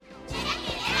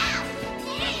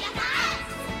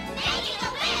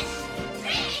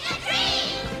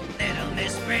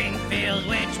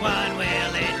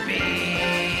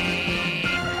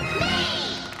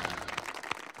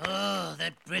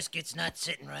it's not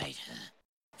sitting right.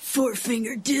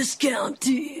 Four-finger discount,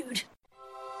 dude.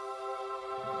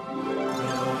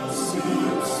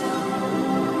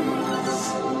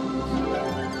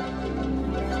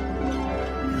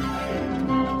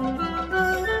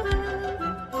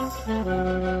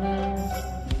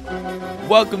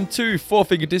 Welcome to Four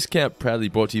Finger Discount, proudly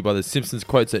brought to you by the Simpsons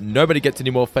Quotes That Nobody Gets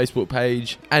Anymore Facebook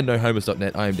page and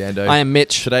NoHomers.net. I am Dando. I am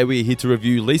Mitch. Today we are here to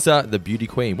review Lisa, the Beauty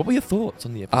Queen. What were your thoughts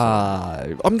on the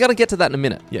episode? I'm going to get to that in a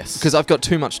minute. Yes. Because I've got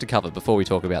too much to cover before we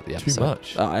talk about the episode.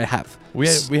 much? I have. We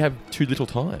have too little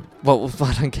time. Well,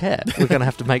 I don't care. We're going to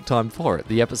have to make time for it.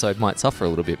 The episode might suffer a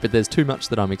little bit, but there's too much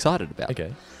that I'm excited about.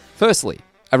 Okay. Firstly,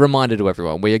 a reminder to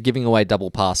everyone, we are giving away double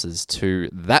passes to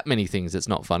that many things that's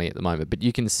not funny at the moment, but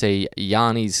you can see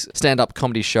Yanni's stand-up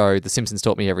comedy show, The Simpsons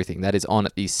Taught Me Everything. That is on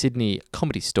at the Sydney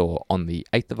Comedy Store on the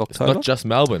 8th of October. It's not just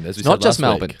Melbourne, as we It's said not just last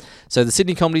Melbourne. week. So the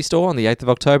Sydney Comedy Store on the 8th of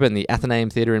October and the Athenaeum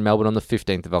Theatre in Melbourne on the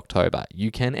 15th of October. You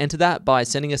can enter that by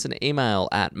sending us an email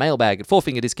at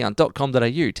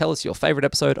mailbag@fourfingerdiscount.com.au. Tell us your favourite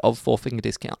episode of Four Finger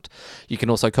Discount. You can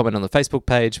also comment on the Facebook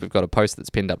page. We've got a post that's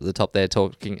pinned up at the top there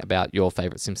talking about your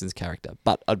favourite Simpsons character.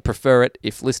 But I'd prefer it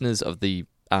if listeners of the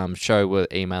show were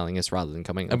emailing us rather than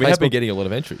coming on And we Facebook. have been getting a lot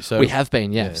of entries. So We have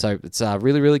been, yeah. Yeah. So it's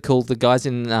really, really cool. The guys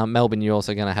in Melbourne, you're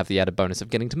also going to have the added bonus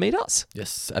of getting to meet us.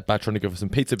 Yes, at Bartronica for some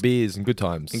pizza, beers, and good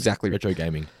times. Exactly. Retro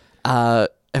gaming.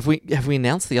 Have we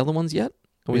announced the other ones yet?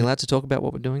 Are we allowed to talk about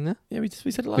what we're doing there? Yeah, we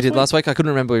said it last We did week. last week. I couldn't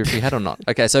remember if we had or not.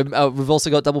 Okay, so we've also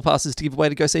got double passes to give away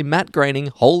to go see Matt Groening,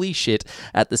 holy shit,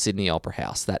 at the Sydney Opera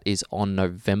House. That is on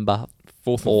November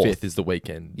 4th Fourth. and 5th is the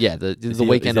weekend. Yeah, the Is he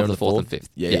weekend there of on the 4th and 5th.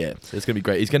 Yeah. It's going to be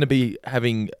great. He's going to be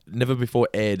having never before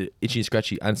aired Itchy and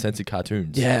Scratchy uncensored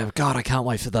cartoons. Yeah, God, I can't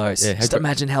wait for those. Yeah, how Just gr-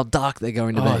 imagine how dark they're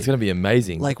going to be. It's going to be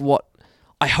amazing. Like what?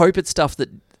 I hope it's stuff that,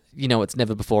 it's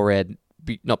never before aired,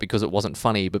 not because it wasn't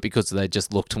funny, but because they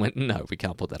just looked and went, no, we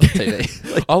can't put that on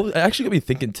TV. Like, I actually got me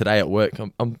thinking today at work.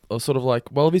 I was sort of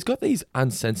like, well, if he's got these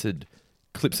uncensored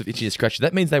clips of Itchy and Scratchy,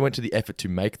 that means they went to the effort to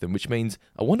make them, which means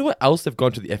I wonder what else they've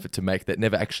gone to the effort to make that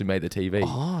never actually made the TV.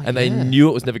 Oh, and they yeah. knew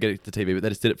it was never going to the TV, but they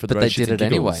just did it for their But own they shits did and it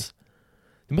giggles. anyway.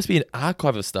 There must be an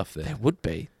archive of stuff there. there would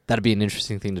be. That'd be an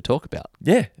interesting thing to talk about.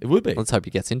 Yeah, it would be. Let's hope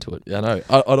he gets into it. Yeah, I know.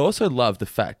 I'd also love the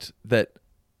fact that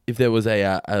if there was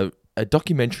a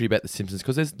documentary about The Simpsons,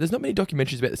 because there's not many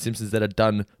documentaries about The Simpsons that are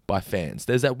done by fans.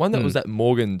 There's that one that was that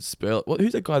Morgan Spurlock.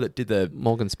 Who's that guy that did the...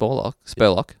 Morgan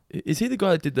Spurlock. Is he the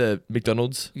guy that did the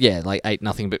McDonald's? Yeah, like ate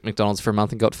nothing but McDonald's for a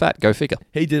month and got fat. Go figure.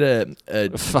 He did a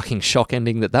A fucking shock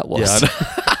ending that was. yeah, I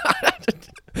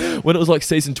know. When it was like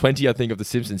season 20, I think, of The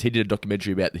Simpsons, he did a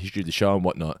documentary about the history of the show and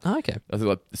whatnot. Oh, okay. I think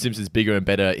like The Simpsons bigger and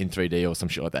better in 3D or some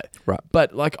shit like that. Right.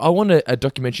 But like I want a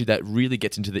documentary that really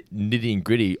gets into the nitty and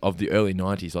gritty of the early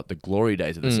 90s, like the glory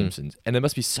days of The Simpsons. And there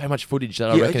must be so much footage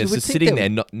that I Yeah, reckon you is would just think sitting there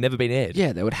there, never been aired.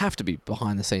 Yeah, there would have to be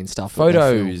behind the scenes stuff. that they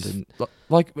Photos. filmed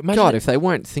Like imagine God, if they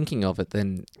weren't thinking of it,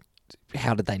 then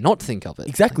how did they not think of it?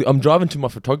 Exactly. I'm driving to my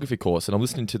photography course and I'm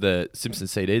listening to the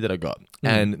Simpsons CD that I got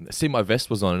and See My Vest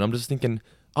was on and I'm just thinking,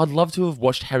 I'd love to have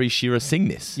watched Harry Shearer sing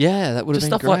this. Yeah, that would have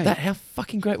Just been stuff great. like that. How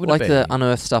fucking great would Like it be? the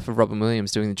unearthed stuff of Robin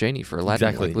Williams doing the genie for Aladdin.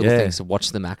 Exactly, Like little yeah. things to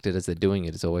watch them act it as they're doing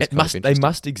it is always They interesting.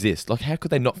 must exist. Like, how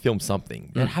could they not film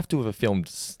something? They'd have to have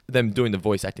filmed them doing the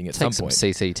voice acting at Take some some point.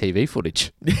 CCTV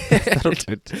footage. That'll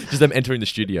do it. Just them entering the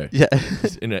studio. Yeah.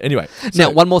 Anyway. Now, so-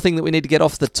 one more thing that we need to get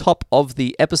off the top of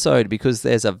the episode, because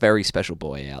there's a very special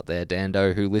boy out there,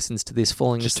 Dando, who listens to this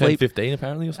falling just turned asleep. 15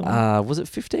 apparently or something. Was it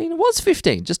 15? It was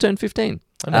 15. Just turned 15.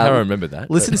 I don't know how I remember that.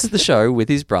 but- Listens to the show with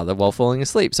his brother while falling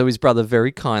asleep. So his brother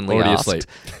very kindly Already asked asleep.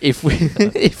 if we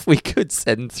if we could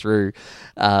send through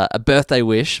a birthday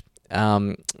wish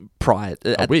prior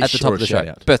at wish the top or of the a show.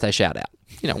 shout-out? Birthday shout out.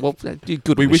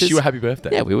 Good we wishes. wish you a happy birthday.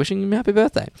 Yeah, we're wishing him a happy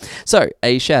birthday. So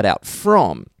a shout out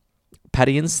from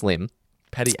Patty and Slim.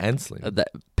 Patty and Slim.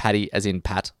 Patty as in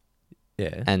Pat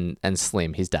Yeah. and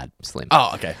Slim, his dad, Slim.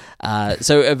 Oh, okay.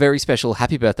 So a very special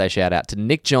happy birthday shout out to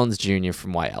Nick Johns Jr.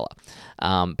 from Whyalla.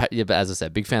 Yeah, but as I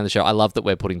said, big fan of the show. I love that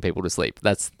we're putting people to sleep.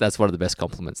 That's one of the best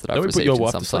compliments that I've Don't we received put your in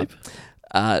wife some to sleep?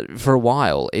 time. For a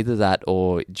while, either that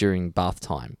or during bath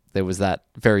time. There was that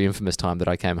very infamous time that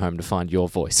I came home to find your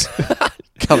voice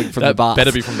coming from the That bath.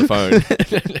 better be from the phone.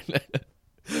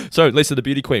 So, Lisa, the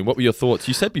Beauty Queen, what were your thoughts?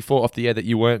 You said before off the air that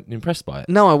you weren't impressed by it.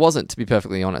 No, I wasn't, to be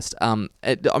perfectly honest.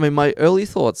 My early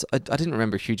thoughts, I didn't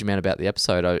remember a huge amount about the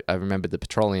episode. I remembered the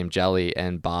petroleum jelly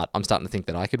and Bart. I'm starting to think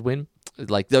that I could win.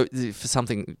 Like, for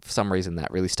some reason,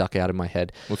 that really stuck out in my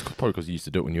head. Well, it's probably because you used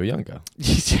to do it when you were younger.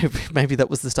 Maybe that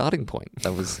was the starting point.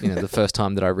 That was, the first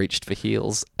time that I reached for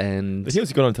heels. And The heels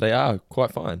you got on today are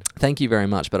quite fine. thank you very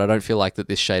much, but I don't feel like that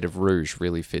this shade of rouge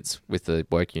really fits with the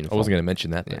work uniform. I wasn't going to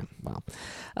mention that. Yeah, well,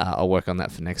 I'll work on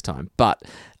that for next time. But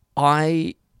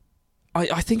I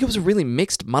think it was a really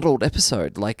mixed, muddled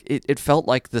episode. Like, it felt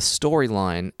like the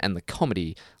storyline and the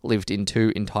comedy lived in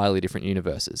two entirely different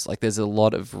universes. Like, there's a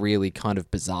lot of really kind of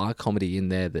bizarre comedy in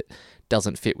there that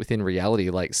doesn't fit within reality,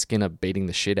 like Skinner beating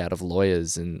the shit out of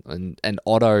lawyers and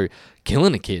Otto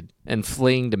killing a kid and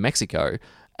fleeing to Mexico,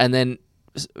 and then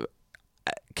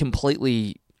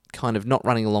completely kind of not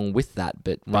running along with that,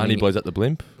 but Barney blows up the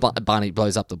blimp. Barney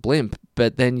blows up the blimp,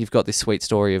 but then you've got this sweet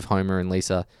story of Homer and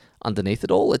Lisa underneath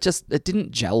it all. It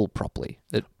didn't gel properly.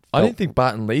 I didn't think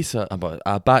Bart and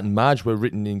Bart and Marge were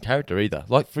written in character either.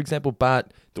 Like, for example,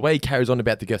 Bart, the way he carries on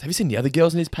about the girls. Have you seen the other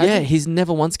girls in his pageant? Yeah, he's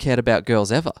never once cared about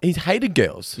girls ever. He's hated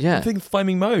girls. Yeah. I'm thinking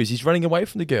Flaming Moe's. He's running away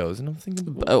from the girls. And I'm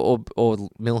thinking... Or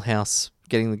Milhouse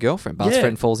getting the girlfriend. Bart's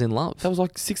friend falls in love. That was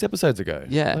like 6 episodes ago.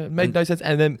 Yeah. It made no sense.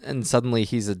 And suddenly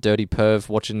he's a dirty perv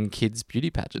watching kids' beauty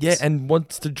pageants. Yeah, and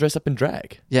wants to dress up in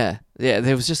drag. Yeah.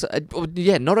 There was just...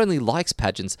 not only likes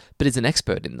pageants, but is an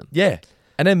expert in them. Yeah.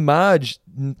 And then Marge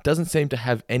doesn't seem to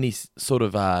have any sort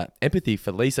of empathy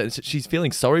for Lisa. She's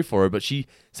feeling sorry for her, but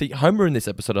Homer in this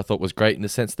episode I thought was great in the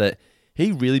sense that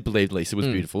he really believed Lisa was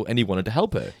beautiful and he wanted to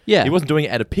help her. Yeah. He wasn't doing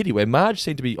it out of pity, where Marge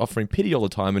seemed to be offering pity all the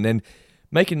time and then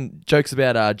making jokes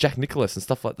about Jack Nicklaus and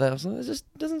stuff like that. I was like, it just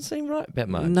doesn't seem right about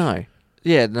Marge. No.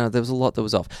 Yeah, no, there was a lot that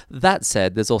was off. That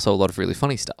said, there's also a lot of really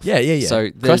funny stuff. Yeah. So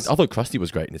I thought Krusty was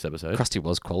great in this episode. Krusty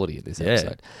was quality in this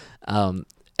episode.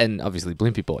 And obviously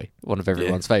Blimpy Boy, one of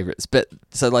everyone's favourites. But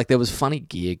so like there was funny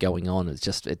gear going on. It's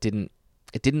just it didn't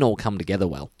all come together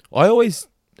well.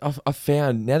 I've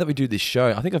found, now that we do this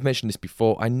show, I think I've mentioned this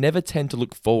before, I never tend to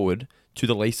look forward to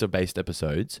the Lisa-based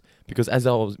episodes because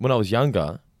when I was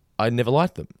younger, I never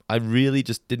liked them. I really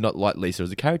just did not like Lisa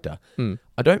as a character.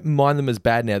 I don't mind them as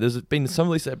bad now. There's been some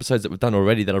Lisa episodes that we've done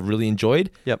already that I've really enjoyed.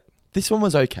 Yep. This one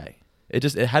was okay. It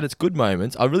had its good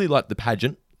moments. I really liked the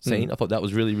pageant scene. I thought that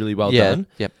was really, really well done.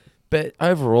 Yep. But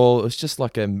overall, it was just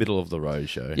like a middle-of-the-road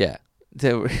show. Yeah.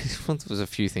 There was a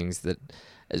few things that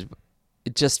it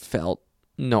just felt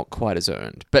not quite as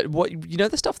earned. But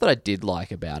the stuff that I did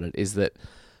like about it is that,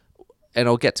 and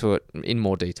I'll get to it in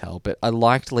more detail, but I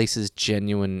liked Lisa's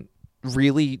genuine,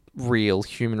 really real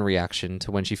human reaction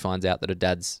to when she finds out that her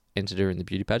dad's entered her in the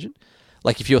beauty pageant.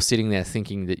 Like, if you're sitting there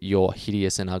thinking that you're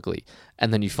hideous and ugly,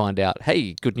 and then you find out,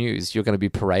 hey, good news, you're going to be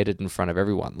paraded in front of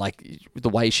everyone. Like, the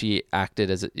way she acted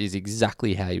is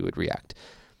exactly how you would react.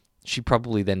 She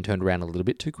probably then turned around a little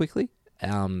bit too quickly,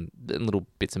 in little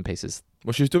bits and pieces.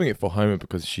 Well, she was doing it for Homer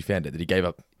because she found out that he gave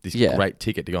up this great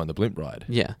ticket to go on the blimp ride.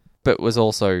 Yeah, but was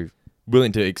also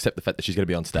willing to accept the fact that she's going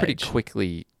to be on stage. Pretty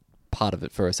quickly part of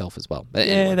it for herself as well. But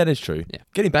yeah, anyway. that is true. Yeah.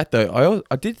 Getting back, though,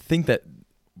 I did think that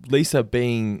Lisa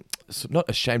being not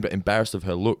ashamed but embarrassed of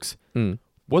her looks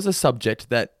was a subject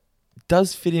that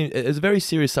does fit in. It's a very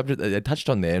serious subject that they touched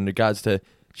on there in regards to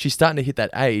she's starting to hit that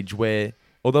age where,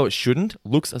 although it shouldn't,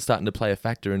 looks are starting to play a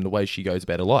factor in the way she goes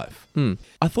about her life.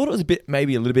 I thought it was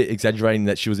maybe a little bit exaggerating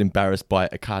that she was embarrassed by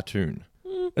a cartoon.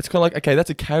 It's kind of like, okay, that's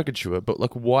a caricature, but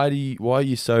like, why do you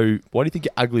think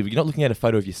you're ugly? You're not looking at a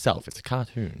photo of yourself. It's a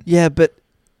cartoon. Yeah, but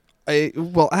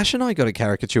Ash and I got a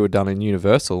caricature done in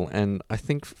Universal, and I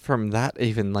think from that,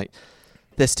 even like,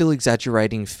 they're still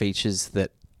exaggerating features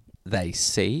that they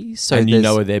see. So and you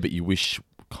know are there, but you wish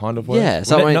kind of were. Yeah.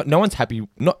 So no one's happy.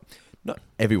 Not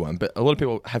everyone, but a lot of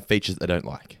people have features they don't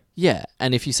like. Yeah,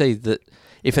 and if you see that,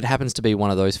 if it happens to be one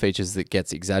of those features that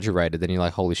gets exaggerated, then you're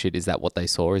like, holy shit, is that what they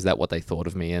saw? Is that what they thought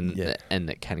of me? And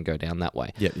it can go down that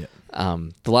way. Yeah.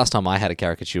 The last time I had a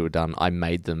caricature done, I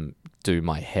made them do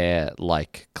my hair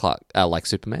like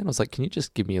Superman. I was like, can you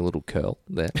just give me a little curl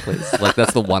there, please? Like,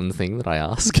 that's the one thing that I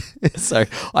ask. So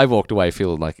I walked away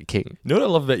feeling like a king. You know what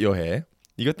I love about your hair?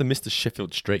 You got the Mr.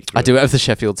 Sheffield streak. I do have the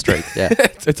Sheffield streak, yeah.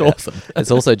 it's awesome.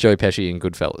 It's also Joe Pesci in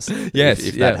Goodfellas. Yes,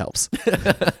 if that helps.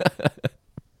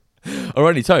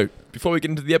 Alrighty, so before we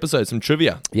get into the episode, some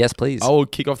trivia. Yes, please. I will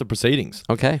kick off the proceedings.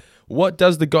 Okay. What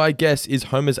does the guy guess is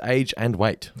Homer's age and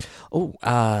weight?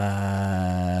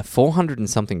 400 and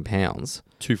something pounds.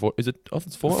 240. Is it? Oh,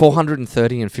 it's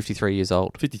 430 and 53 years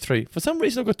old. 53. For some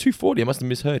reason, I've got 240. I must have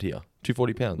misheard here.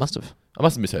 240 pounds. Must have. I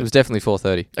must have misheard. It was definitely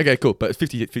 430. Okay, cool. But it's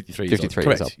 53 years 53 old. years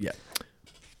Correct. old. Yeah.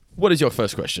 What is your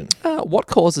first question? What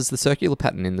causes the circular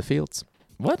pattern in the fields?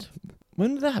 What?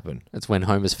 When did that happen? It's when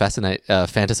Homer's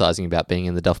fantasizing about being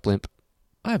in the Duff Blimp.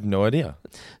 I have no idea.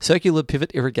 Circular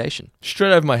pivot irrigation.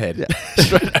 Straight over my head.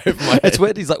 Straight over my head. It's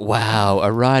weird. He's like, wow,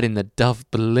 a ride in the Dove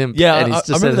blimp. Yeah, and I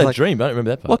remember that dream. But I don't remember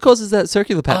that part. What causes that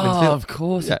circular pattern in the Oh, field? of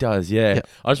course Yeah. it does. Yeah. Yeah.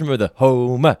 I just remember the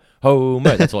Homer.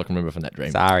 That's all I can remember from that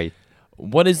dream. Sorry.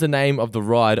 What is the name of the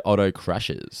ride Otto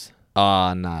crashes?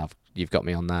 Oh, no. You've got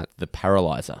me on that. The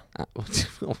Paralyzer.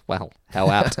 Well, how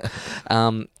apt.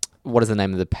 What is the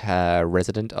name of the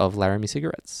resident of Laramie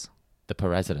Cigarettes? The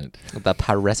President. The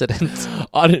resident.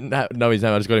 I didn't know his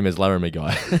name. I just got him as Laramie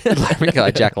guy. Laramie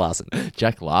guy, Jack Larson.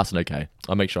 Jack Larson. Okay,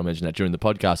 I'll make sure I mention that during the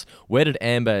podcast. Where did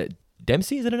Amber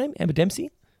Dempsey? Is that her name? Amber Dempsey.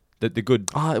 The good.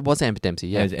 Oh, it was Amber Dempsey,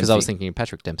 yeah. Yeah, it was Because I was Dempsey. thinking of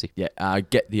Patrick Dempsey. Yeah.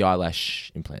 Get the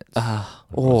eyelash implants.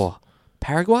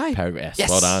 Paraguay? Paragraph. Yes.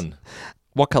 Well done.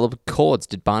 What colour cords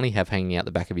did Barney have hanging out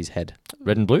the back of his head?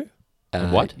 Red and blue.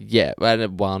 And white. Yeah,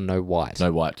 well, no white.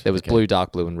 No white. There was Okay. blue,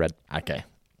 dark blue, and red. Okay.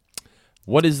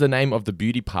 What is the name of the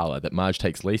beauty parlor that Marge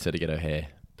takes Lisa to get her hair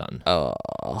done? Oh,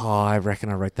 I reckon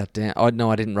I wrote that down. Oh,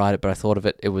 no, I didn't write it, but I thought of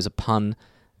it. It was a pun.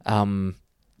 I'm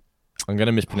going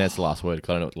to mispronounce the last word because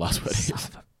I don't know what the last word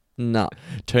is. No.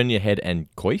 Turn your head and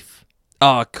coif.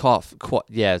 Oh, cough.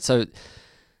 Yeah, so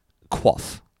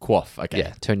quaff. Quaff. Okay.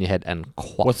 Yeah, turn your head and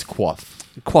quaff. What's quaff?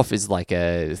 Quaff is like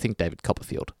think David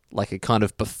Copperfield. Like a kind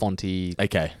of buffonty,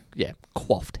 Okay. yeah,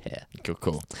 coiffed hair.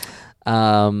 Cool.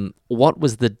 What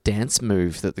was the dance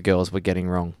move that the girls were getting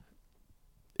wrong?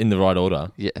 In the right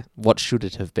order. Yeah. What should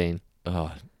it have been?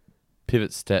 Oh,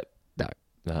 pivot step.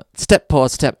 No. Step,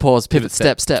 pause, pivot,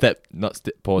 step. Not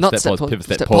step, pause, Not step, step, pause, pivot,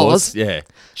 step, step, pause. pause. Yeah.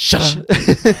 Shut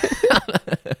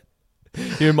up.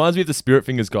 He reminds me of the Spirit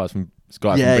Fingers guys from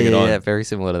Bring It On. Yeah, very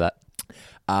similar to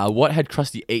that. What had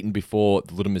Krusty eaten before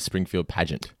the Little Miss Springfield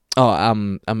pageant? Oh,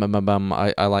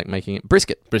 I like making it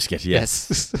brisket. Brisket,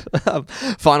 yes.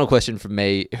 Yes. Final question from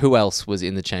me. Who else was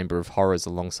in the Chamber of Horrors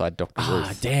alongside Dr.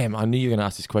 Ruth? Damn. I knew you were going to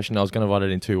ask this question. I was going to write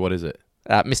it in two. What is it?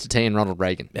 Mr. T and Ronald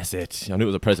Reagan. That's it. I knew it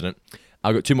was a president.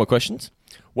 I've got two more questions.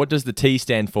 What does the T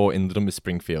stand for in Little Miss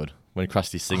Springfield when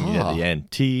Krusty's singing at the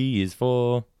end? T is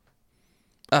for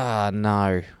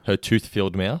No. her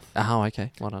tooth-filled mouth. Oh,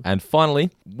 okay. Well done. And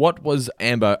finally, what was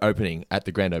Amber opening at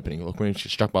the grand opening? Look, when she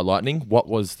was struck by lightning, what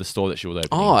was the store that she was opening?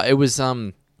 Oh, it was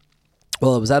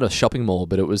well, it was at a shopping mall,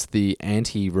 but it was the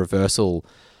anti-reversal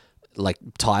like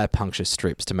tire puncture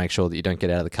strips to make sure that you don't get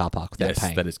out of the car park without yes,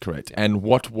 paying. that is correct. And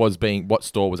what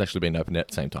store was actually being opened at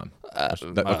the same time?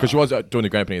 Because she was doing the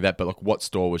grand opening of that, but like, what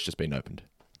store was just being opened?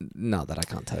 No, that I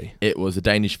can't tell you. It was a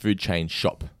Danish food chain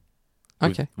shop.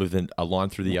 Okay. With a line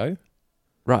through the O.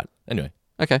 Right. Anyway,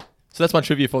 Okay. so that's my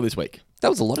trivia for this week. That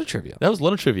was a lot of trivia. That was a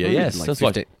lot of trivia, We did yes. like That's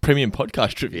 15. like premium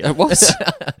podcast trivia. It was.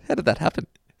 How did that happen?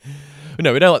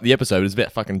 No, we don't like the episode. It's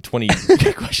about fucking 20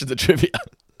 questions of trivia.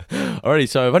 Alrighty,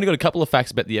 so I've only got a couple of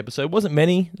facts about the episode. Wasn't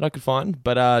many that I could find,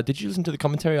 but did you listen to the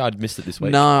commentary? I'd missed it this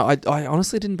week. No, I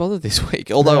honestly didn't bother this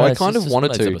week. Although No, I it's kind just of one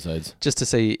wanted of those to, episodes. just to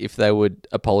see if they would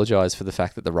apologise for the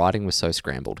fact that the writing was so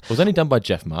scrambled. It was only done by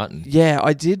Jeff Martin. Yeah,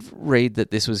 I did read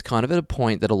that this was kind of at a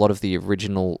point that a lot of the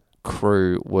original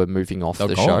crew were moving off They're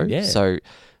the gone, show. yeah. So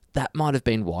that might have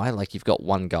been why. Like, you've got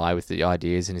one guy with the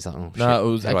ideas and he's like, oh, shit, No,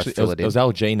 it was how do I actually fill it was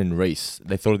Al Jean and Reese.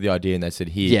 They thought of the idea and they said,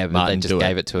 "Here, yeah, but Martin, they just do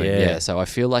gave it to him. Yeah. Yeah, so I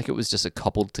feel like it was just a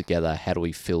cobbled together, how do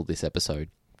we fill this episode?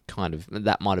 Kind of.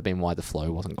 That might have been why the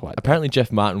flow wasn't quite. Apparently, Jeff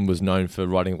Martin was known for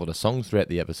writing a lot of songs throughout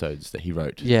the episodes that he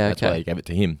wrote. Yeah, that's okay. why they gave it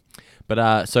to him.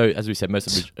 But so as we said, most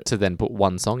of the to then put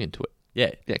one song into it.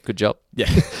 yeah. Good job. Yeah.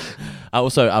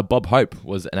 Also, Bob Hope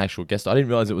was an actual guest. I didn't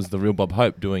realize it was the real Bob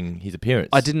Hope doing his appearance.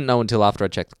 I didn't know until after I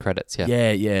checked the credits.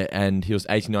 Yeah. Yeah, and he was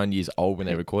 89 years old when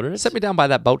they recorded it. Set me down by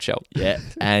that bolt shell. Yeah,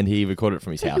 and he recorded it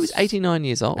from his house. He was 89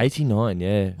 years old. 89,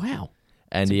 yeah. Wow.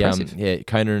 And That's he, impressive.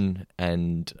 Conan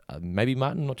and maybe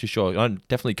Martin, not too sure.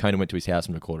 Definitely Conan went to his house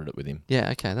and recorded it with him. Yeah,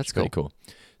 okay, that's cool. Pretty cool.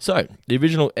 So, the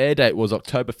original air date was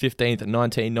October 15th,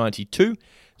 1992.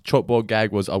 The chalkboard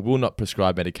gag was, "I will not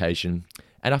prescribe medication."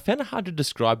 And I found it hard to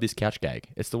describe this couch gag.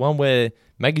 It's the one where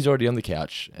Maggie's already on the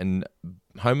couch and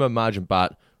Homer, Marge, and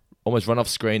Bart almost run off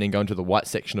screen and go into the white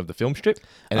section of the film strip,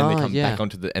 and then they come back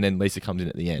onto and then Lisa comes in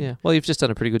at the end. Yeah. Well, you've just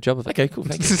done a pretty good job of it. Okay, cool.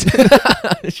 Thanks.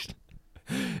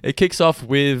 It kicks off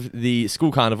with the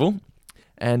school carnival,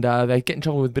 and they get in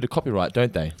trouble with a bit of copyright,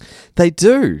 don't they? They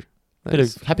do. Bit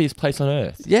of happiest place on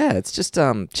earth. Yeah, it's just,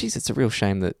 geez, it's a real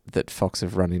shame that Fox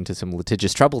have run into some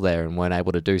litigious trouble there and weren't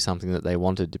able to do something that they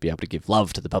wanted to be able to give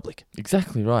love to the public.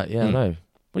 Exactly right. Yeah, I know.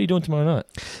 What are you doing tomorrow night?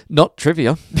 Not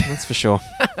trivia, that's for sure.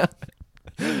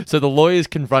 So the lawyers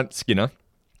confront Skinner,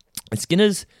 and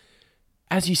Skinner's,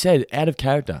 as you said, out of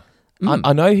character.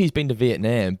 I know he's been to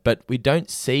Vietnam, but we don't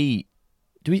see.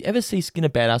 Do we ever see Skinner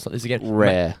badass like this again?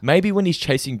 Rare. Maybe when he's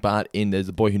chasing Bart in There's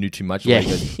a Boy Who Knew Too Much. Yeah.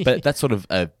 But that's sort of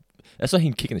a That's not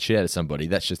him kicking the shit out of somebody.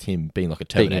 That's just him being like a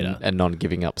Terminator. Being a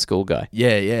non-giving up school guy.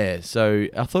 Yeah. So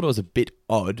I thought it was a bit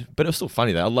odd, but it was still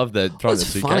funny though. I love the throwing the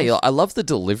It's suitcase. funny. I love the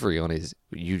delivery on his,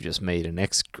 you just made an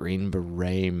ex-Green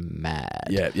Beret mad.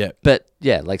 Yeah. But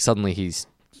yeah, like suddenly he's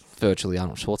virtually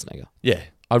Arnold Schwarzenegger. Yeah.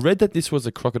 I read that this was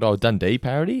a Crocodile Dundee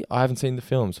parody. I haven't seen the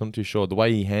film, so I'm not too sure. The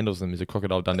way he handles them is a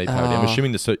Crocodile Dundee parody. I'm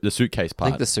assuming the suitcase I part.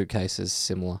 think the suitcase is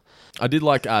similar. I did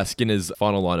like Skinner's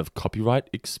final line of copyright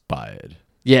expired.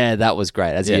 Yeah, that was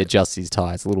great. As Yeah. he adjusts his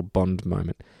tie, it's a little Bond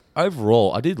moment.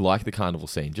 Overall, I did like the carnival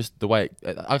scene. Just the way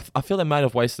I feel they might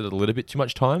have wasted a little bit too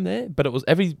much time there, but it was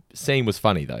every scene was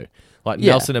funny though. Like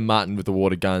Yeah. Nelson and Martin with the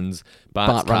water guns,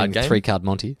 Bart's Bart card running game. 3-card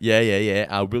Monty.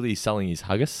 Yeah. Willie selling his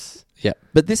Huggies. Yeah,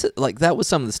 but this like that was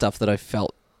some of the stuff that I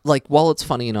felt like while it's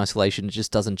funny in isolation, it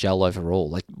just doesn't gel overall.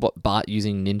 Like what Bart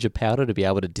using ninja powder to be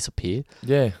able to disappear.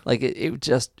 Yeah. Like it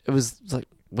was like,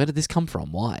 where did this come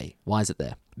from? Why is it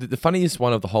there? The funniest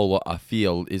one of the whole lot, I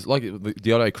feel, is like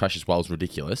the auto crashes while it's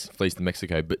ridiculous, flees to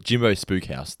Mexico, but Jimbo's Spook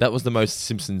House. That was the most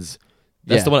Simpsons.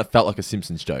 That's Yeah. the one that felt like a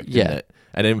Simpsons joke, didn't Yeah. it?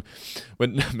 And then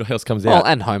when Milhouse comes Well, out.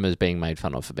 and Homer's being made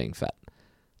fun of for being fat.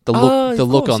 The Oh,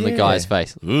 look of on course, the guy's yeah.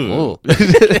 face. Ooh. Ooh.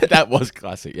 That was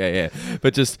classic, yeah.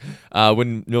 But just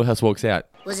when Milhouse walks out,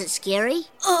 Was it scary?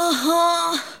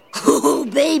 Uh-huh. Oh,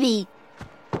 baby.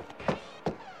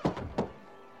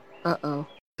 Uh-oh.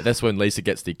 that's when Lisa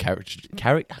gets the caricature. I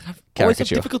always have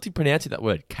Caricature. difficulty pronouncing that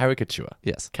word. Caricature.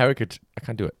 Yes. Caricature. I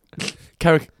can't do it.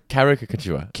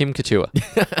 Caricature. Kim Couture.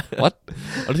 What?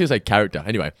 I was going to say character.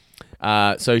 Anyway,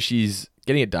 so she's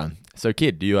getting it done. So,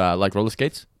 kid, do you like roller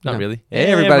skates? Not No. really.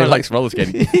 Everybody Everyone likes roller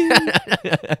skating.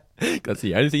 That's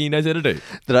the only thing he knows how to do.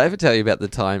 Did I ever tell you about the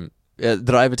time? Did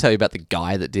I ever tell you about the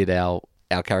guy that did our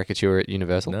caricature at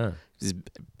Universal? No. This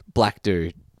black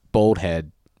dude, bald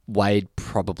head, weighed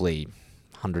probably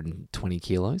 120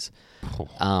 kilos.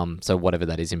 So whatever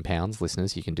that is in pounds,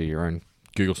 listeners, you can do your own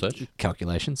Google search.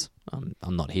 calculations.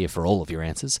 I'm not here for all of your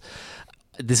answers.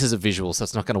 This is a visual, so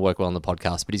it's not going to work well on the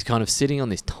podcast, but he's kind of sitting on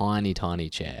this tiny, tiny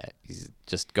chair. He's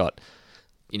just got,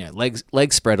 legs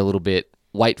spread a little bit,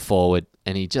 weight forward,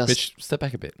 and he just... Mitch, step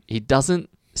back a bit. He doesn't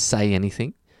say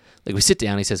anything. Like, we sit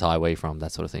down, he says, hi, where you from?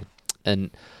 That sort of thing.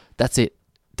 And that's it.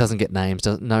 Doesn't get names,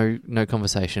 no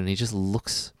conversation. He just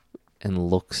looks and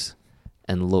looks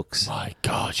and looks. My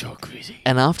God, you're crazy.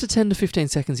 And after 10 to 15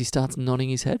 seconds, he starts nodding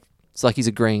his head. It's like he's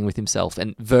agreeing with himself.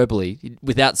 And verbally,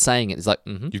 without saying it, he's like,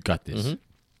 mm-hmm. You got this.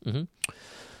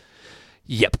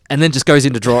 Yep. And then just goes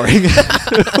into drawing.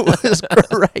 It was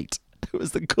great. It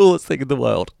was the coolest thing in the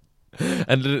world.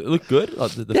 And did it look good?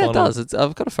 Like the Yeah, final... it does.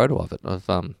 I've got a photo of it.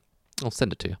 I'll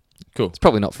send it to you. Cool. It's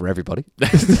probably not for everybody.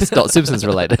 It's not Simpsons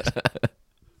related.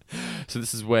 So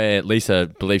this is where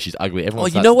Lisa believes she's ugly. Everyone Oh,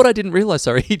 you starts- know what I didn't realize?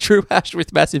 Sorry, he drew Ash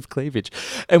with massive cleavage,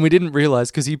 and we didn't realize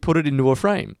because he put it into a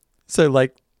frame. So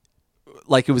like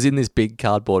it was in this big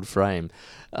cardboard frame,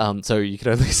 so you could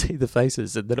only see the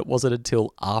faces. And then it wasn't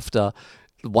until after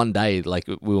one day, like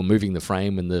we were moving the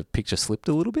frame, and the picture slipped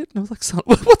a little bit, and I was like, "Son,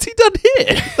 what's he done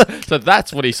here?" So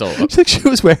that's what he saw. It's like she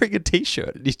was wearing a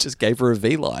t-shirt, and he just gave her a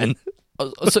V-line.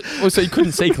 So you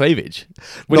couldn't see cleavage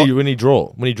when he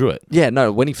drew it. Yeah,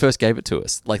 no. When he first gave it to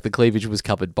us, like the cleavage was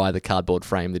covered by the cardboard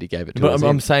frame that he gave it to But us.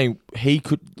 I'm in. saying he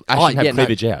could actually have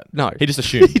cleavage out. No, He just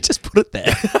assumed. he just put it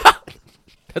there,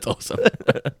 That's awesome.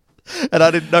 and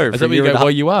I didn't know. Is For that a when you year go, and a well,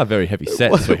 half. you are very heavy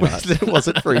set, sweetheart. It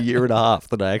wasn't for a year and a half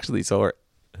that I actually saw it.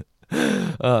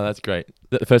 Oh, that's great.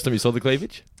 The first time you saw the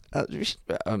cleavage?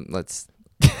 Let's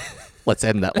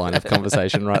end that line of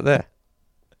conversation right there.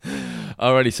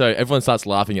 Alrighty, so everyone starts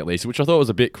laughing at Lisa, which I thought was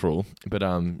a bit cruel. But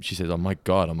she says, "Oh my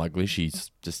God, I'm ugly."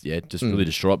 She's just really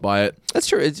distraught by it. That's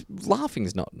true.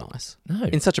 Laughing's not nice. No.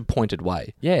 In such a pointed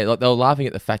way. Yeah, like they were laughing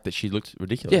at the fact that she looked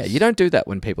ridiculous. Yeah, you don't do that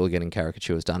when people are getting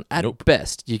caricatures done. At Nope.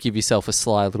 best, you give yourself a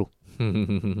sly little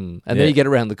and Yeah. then you get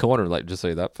around the corner and like, just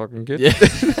see that fucking kid? Yeah.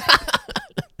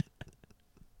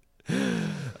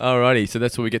 Alrighty, so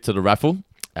that's where we get to the raffle.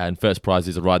 And first prize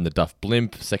is a ride in the Duff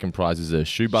Blimp. Second prize is a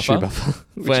shoe buffer. Shoe buffer.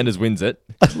 Flanders wins it.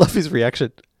 I love his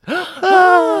reaction.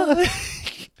 And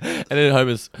then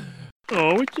Homer's,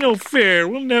 Oh, it's no fair.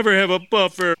 We'll never have a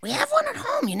buffer. We have one at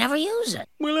home. You never use it.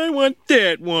 Well, I want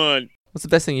that one. What's the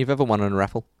best thing you've ever won in a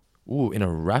raffle? ooh, in a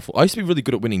raffle. I used to be really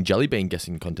good at winning jelly bean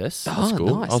guessing contests at Oh,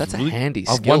 school. nice. I was That's a handy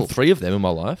I've skill. won 3 of them in my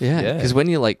life. Yeah, because when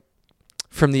you're like,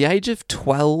 from the age of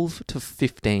 12 to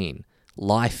 15,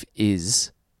 life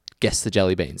is guess the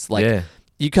jelly beans. Like, Yeah.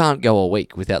 you can't go a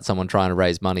week without someone trying to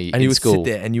raise money And in you would school.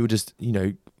 sit there and you would just,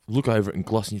 look over it and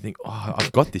gloss and you think, oh,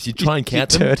 I've got this. You try and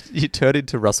count you them. You turn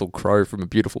into Russell Crowe from A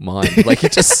Beautiful Mind. Like, you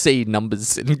just see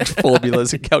numbers and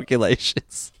formulas and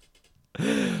calculations.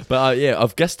 But yeah,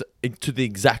 I've guessed to the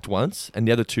exact once, and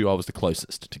the other two I was the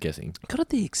closest to guessing. Got it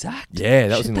the exact. Yeah,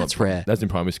 that Shit, was in that's rare. That was in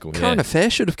primary school. Current Yeah.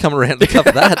 Affairs should have come around to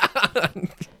cover that.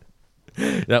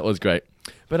 That was great.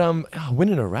 But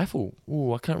winning a raffle.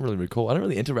 Ooh, I can't really recall. I don't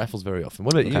really enter raffles very often.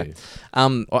 What about you?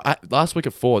 Last week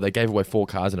at 4, they gave away 4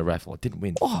 cars in a raffle. I didn't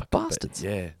win. Oh, Fuck, but bastards.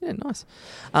 yeah. Yeah, nice.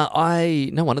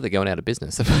 No wonder they're going out of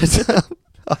business.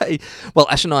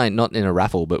 Ash and I, not in a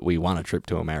raffle, but we won a trip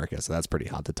to America, so that's pretty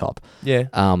hard to top. Yeah.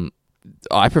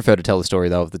 I prefer to tell the story,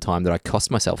 though, of the time that I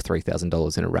cost myself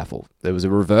 $3,000 in a raffle. There was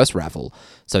a reverse raffle,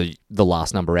 so the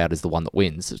last number out is the one that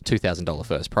wins. $2,000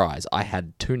 first prize. I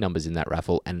had 2 numbers in that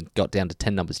raffle and got down to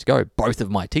 10 numbers to go. Both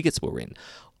of my tickets were in.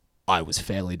 I was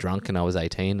fairly drunk and I was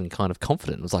 18 and kind of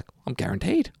confident. I was like, I'm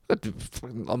guaranteed.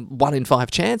 I'm 1 in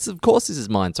 5 chance. Of course this is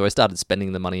mine. So I started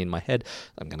spending the money in my head.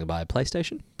 I'm going to buy a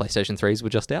PlayStation. PlayStation 3s were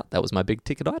just out. That was my big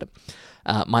ticket item.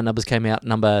 My numbers came out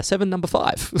number 7, number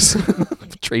 5.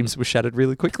 Dreams were shattered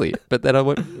really quickly. But then I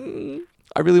went,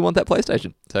 I really want that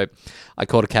PlayStation. So I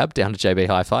called a cab down to JB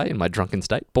Hi-Fi in my drunken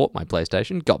state, bought my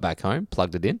PlayStation, got back home,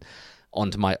 plugged it in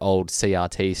onto my old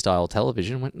CRT style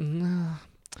television, went, nah.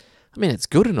 I mean, it's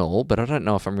good and all, but I don't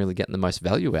know if I'm really getting the most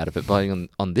value out of it buying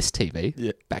on this TV.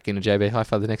 Yeah. Back into JB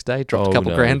Hi-Fi the next day, dropped Oh, a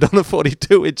couple no. grand on a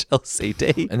 42-inch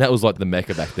LCD. And that was like the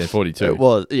Mecca back then, 42. It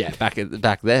was, yeah, back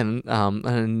then.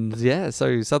 And yeah,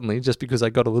 so suddenly, just because I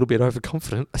got a little bit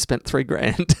overconfident, I spent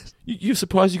 $3,000. You're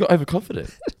surprised you got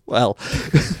overconfident. Well,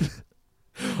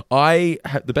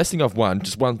 The best thing I've won,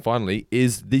 just one finally,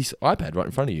 is this iPad right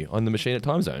in front of you on the machine at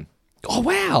Time Zone. oh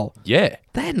wow, Yeah.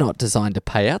 they're not designed to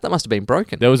pay out. That must have been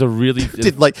broken. There was a really...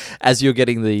 As you're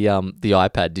getting the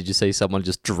iPad, did you see someone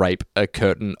just drape a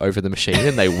curtain over the machine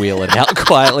and they wheel it out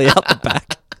quietly out the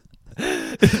back?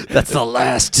 That's the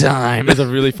last time. There's a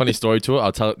really funny story to it.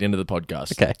 I'll tell it at the end of the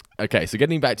podcast. Okay, so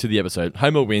getting back to the episode,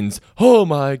 Homer wins. Oh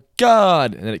my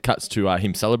God. And then it cuts to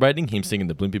him celebrating, him singing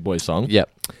the Blimpy Boy song. Yep.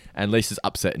 And Lisa's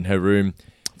upset in her room.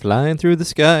 Flying through the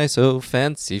sky so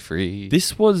fancy free.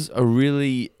 This was a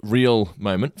really real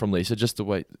moment from Lisa, just the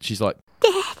way she's like,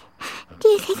 Dad, do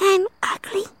you think I'm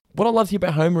ugly? what I love here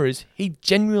about Homer is he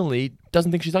genuinely doesn't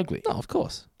think she's ugly. Oh, of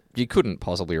course. You couldn't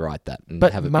possibly write that and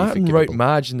But have it Martin be wrote forgivable.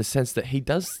 Marge in the sense that she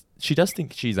does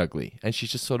think she's ugly, and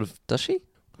she's just sort of... Does she?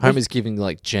 Homer's giving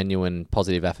like genuine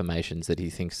positive affirmations that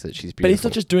he thinks that she's beautiful. But he's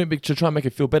not just doing it to try and make her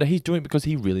feel better. He's doing it because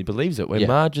he really believes it. Where Yeah.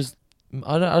 Marge is...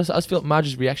 I just feel like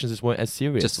Marge's reactions just weren't as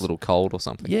serious. just a little cold or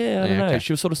something. Yeah, I don't know. okay.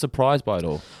 She was sort of surprised by it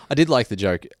all. I did like the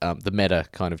joke, the meta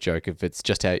kind of joke of it's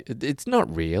just how it's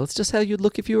not real. It's just how you'd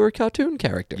look if you were a cartoon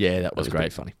character. Yeah, that was pretty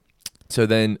great. funny. So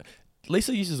then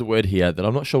Lisa uses a word here that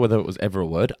I'm not sure whether it was ever a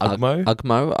word. Ugmo.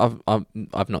 Ugmo.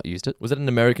 I've not used it. Was it an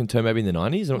American term maybe in the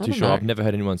 90s? I'm not I too don't sure. know. I've never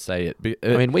heard anyone say it. But,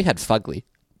 I mean, we had fugly.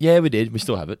 yeah, we did. We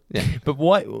still have it. Yeah. But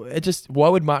why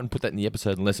would Martin put that in the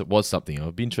episode unless it was something?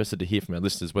 I'd be interested to hear from our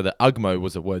listeners whether Ugmo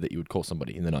was a word that you would call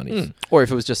somebody in the 90s. Or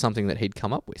if it was just something that he'd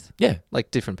come up with. Yeah.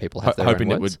 Like different people have their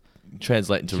Hoping own it words. would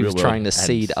translate into He real was world. trying to and-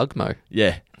 seed Ugmo.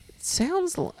 Yeah. It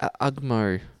sounds like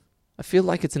Ugmo. I feel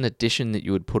like it's an addition that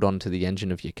you would put onto the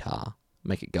engine of your car,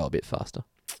 make it go a bit faster.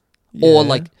 Or Yeah.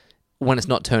 like when it's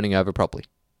not turning over properly.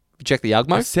 You check the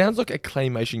Ugmo. It sounds like a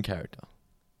claymation character.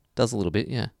 Does a little bit,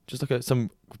 yeah. Just like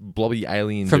some blobby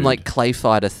alien From dude. like Clay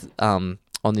Fighter on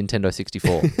Nintendo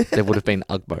 64, there would have been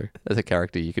Ugmo as a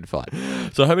character you could fight.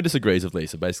 So Homer disagrees with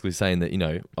Lisa, basically saying that,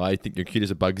 I think you're cute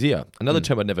as a bug's ear. Another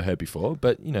term I'd never heard before,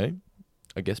 but,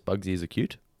 I guess bug's ears are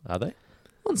cute, are they?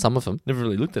 On some of them. Never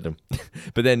really looked at them.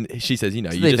 But then she says, Do you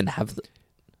they just... even have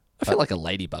I feel like a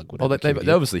ladybug would Well, have they a cute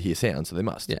they ear. obviously hear sound, so they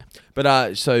must. Yeah.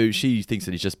 But so she thinks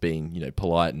that he's just being,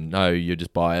 polite and, no, you're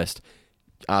just biased.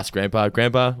 Ask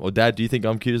Grandpa or Dad, do you think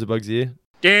I'm cute as a bug's ear?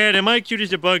 Dad, am I cute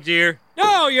as a bug's ear?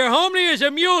 No, you're homely as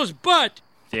a mule's butt.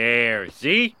 There,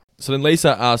 see? So then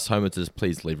Lisa asks Homer to just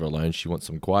please leave her alone. She wants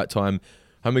some quiet time.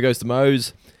 Homer goes to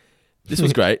Moe's. This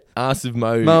was great. Asks if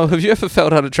Mo, have you ever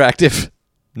felt unattractive?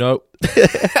 No.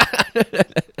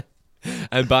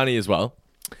 And Barney as well.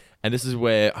 And this is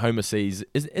where Homer sees...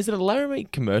 Is it a Laramie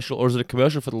commercial or is it a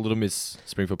commercial for the Little Miss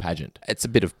Springfield pageant? It's a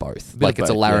bit of both. Bit Like of it's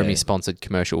a both, Laramie yeah. sponsored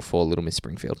commercial for Little Miss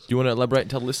Springfield. Do you want to elaborate and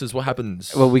tell the listeners what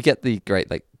happens? Well, we get the great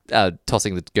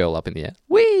tossing the girl up in the air.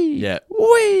 Wee! Yeah.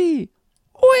 Wee!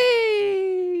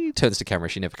 Wee! Turns to camera,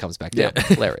 she never comes back down. Yeah.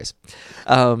 Hilarious.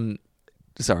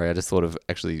 Sorry, I just thought of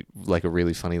actually like a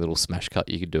really funny little smash cut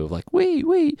you could do of like wee,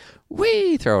 wee,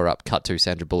 wee, throw her up, cut to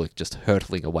Sandra Bullock just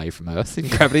hurtling away from Earth in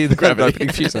gravity, the opening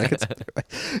few seconds.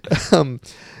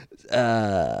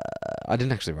 I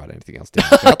didn't actually write anything else down.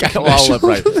 Okay, well, I'll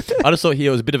elaborate. I just thought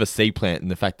here was a bit of a sea plant in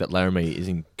the fact that Laramie is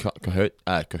in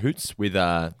cahoots with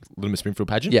Little Miss Springfield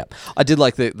pageant. Yeah, I did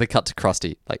like the cut to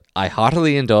Krusty. Like, I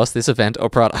heartily endorse this event or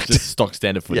product. Just stock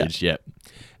standard footage, yeah.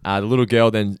 The little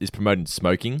girl then is promoting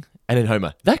smoking. And then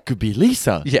Homer, that could be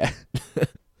Lisa. Yeah.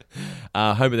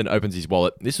 Homer then opens his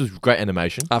wallet. This was great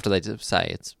animation. After they say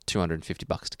it's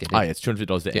 $250 to get in. Oh, yeah, it's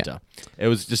 $250 to enter. It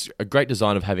was just a great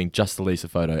design of having just the Lisa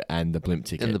photo and the blimp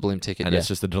ticket. And the blimp ticket, And it's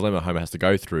just the dilemma Homer has to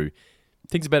go through.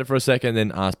 Thinks about it for a second,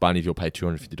 then asks Barney if he'll pay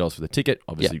 $250 for the ticket.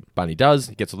 Obviously, Barney does.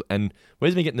 He gets, and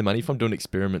where's he getting the money from? Doing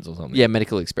experiments or something? Yeah,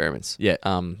 medical experiments. Yeah.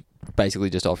 Basically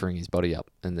just offering his body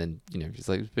up. And then, he's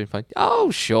like, it's been fine.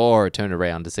 Oh, sure. Turn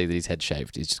around to see that his head's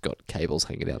shaved. He's just got cables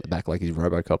hanging out the back like he's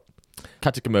RoboCop.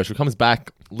 Cut to commercial. Comes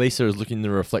back. Lisa is looking in the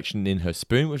reflection in her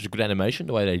spoon, which is a good animation,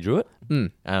 the way they drew it.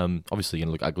 Obviously, you're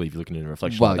going to look ugly if you're looking in a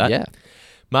reflection like that. Yeah.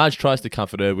 Marge tries to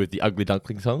comfort her with the Ugly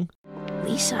Duckling song.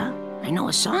 Lisa, I know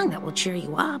a song that will cheer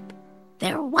you up.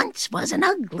 There once was an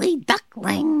ugly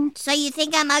duckling. So you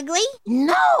think I'm ugly?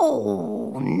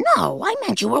 No, I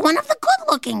meant you were one of the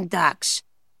good-looking ducks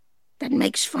that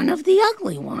makes fun of the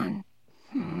ugly one.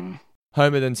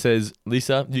 Homer then says,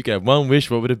 Lisa, you could have one wish,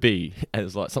 what would it be? And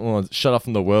it's like something like, shut off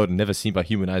from the world and never seen by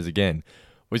human eyes again.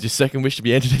 Was your second wish to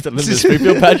be entered into the Little Miss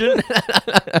Springfield pageant?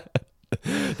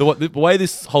 The way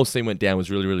this whole scene went down was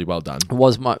really, really well done. It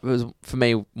was for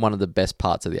me one of the best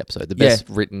parts of the episode. The best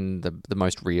written, the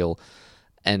most real.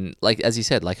 And like, as you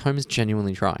said, like, Homer's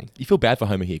genuinely trying. You feel bad for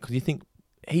Homer here because you think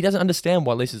he doesn't understand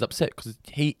why Lisa's upset because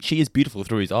she is beautiful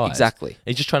through his eyes. Exactly.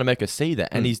 He's just trying to make her see that.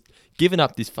 And he's given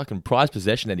up this fucking prized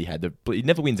possession that he had. He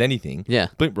never wins anything. Yeah.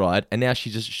 Blimp ride. And now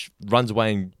she just runs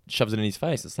away and shoves it in his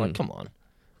face. It's like, come on.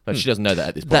 But she doesn't know that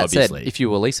at this point, obviously. Said, if you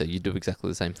were Lisa, you'd do exactly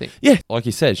the same thing. Yeah. Like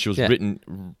you said, she was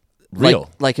written real.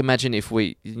 Like imagine if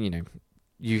we,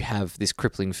 you have this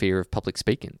crippling fear of public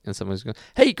speaking and someone's going,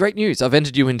 hey, great news, I've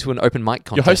entered you into an open mic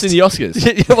contest. You're hosting the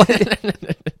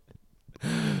Oscars.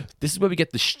 This is where we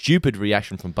get the stupid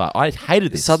reaction from Bart. I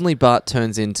hated this. Suddenly Bart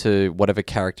turns into whatever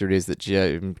character it is that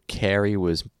Jim Carrey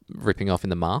was ripping off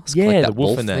in The Mask. Yeah, like that the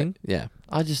wolf thing. and that. Yeah.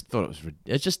 I just thought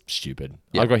it's just stupid.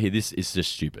 Yeah. I got here, this is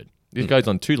just stupid. This goes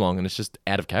on too long and it's just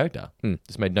out of character.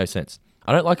 This made no sense.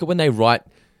 I don't like it when they write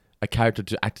a character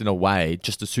to act in a way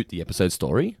just to suit the episode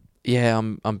story. Yeah,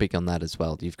 I'm big on that as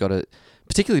well. You've got to,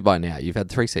 particularly by now, you've had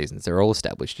 3 seasons. They're all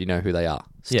established. You know who they are.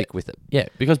 Stick with it. Yeah,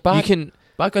 because Bart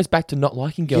goes back to not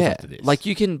liking girls after this. Like,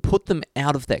 you can put them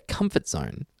out of their comfort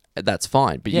zone. That's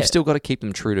fine, but you've still got to keep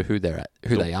them true to who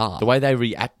they are. The way they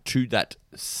react to that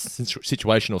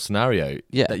situation or scenario,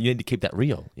 that you need to keep that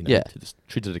real.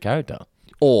 True to the character.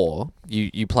 Or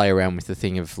you play around with the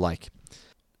thing of like,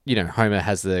 Homer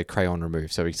has the crayon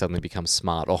removed, so he suddenly becomes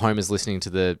smart. Or Homer's listening to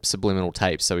the subliminal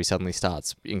tapes, so he suddenly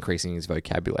starts increasing his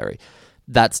vocabulary.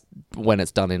 That's when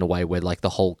it's done in a way where, like, the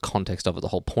whole context of it, the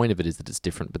whole point of it is that it's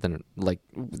different. But then, like,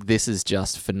 this is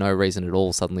just for no reason at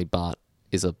all. Suddenly, Bart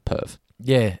is a perv.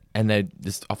 Yeah, and they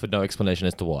just offered no explanation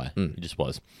as to why. He just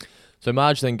was. So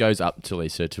Marge then goes up to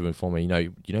Lisa to inform her, you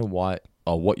know why,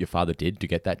 or what your father did to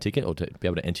get that ticket or to be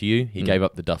able to enter you. He gave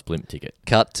up the Duff Blimp ticket.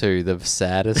 Cut to the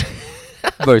saddest,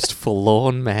 most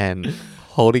forlorn man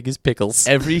holding his pickles.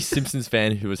 Every Simpsons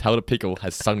fan who has held a pickle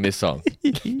has sung this song.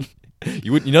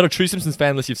 You're not a true Simpsons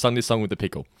fan unless you've sung this song with the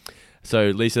pickle. So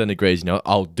Lisa then agrees,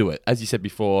 I'll do it. As you said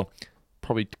before,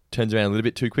 probably turns around a little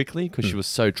bit too quickly because she was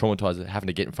so traumatized at having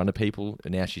to get in front of people,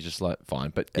 and now she's just like, fine.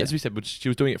 But as we said, she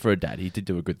was doing it for her dad. He did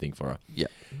do a good thing for her. Yeah.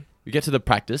 We get to the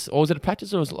practice, or was it a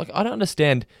practice, or was it like, I don't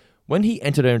understand. When he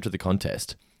entered her into the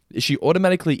contest, is she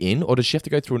automatically in, or does she have to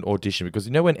go through an audition? Because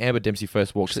when Amber Dempsey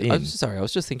first walks in... I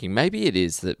was just thinking, maybe it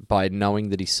is that by knowing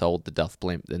that he sold the Duff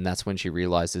Blimp, then that's when she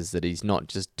realizes that he's not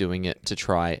just doing it to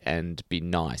try and be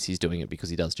nice. He's doing it because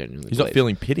he does genuinely He's believe. not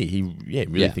feeling pity. He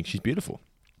really thinks she's beautiful.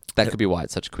 That could be why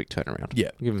it's such a quick turnaround. Yeah.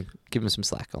 Give him some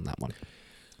slack on that one.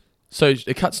 So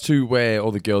it cuts to where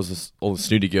all the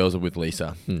snooty girls are with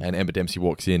Lisa, and Amber Dempsey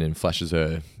walks in and flashes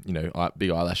her, big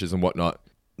eyelashes and whatnot.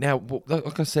 Now,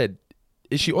 like I said,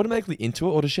 is she automatically into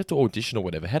it, or does she have to audition or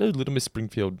whatever? How do Little Miss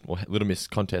Springfield or Little Miss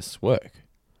contests work?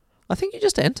 I think you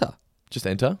just enter. Just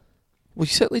enter? Well,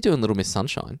 you certainly do in Little Miss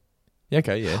Sunshine. Yeah,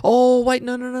 okay, yeah. Oh, wait,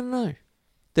 no.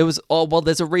 There's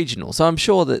a regional, so I'm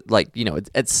sure that,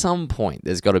 at some point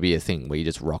there's got to be a thing where you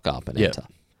just rock up and enter.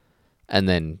 And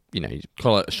then, kind of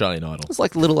like Australian Idol. It's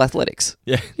like little athletics.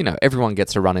 Yeah. Everyone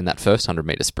gets to run in that first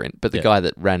 100-meter sprint, but the guy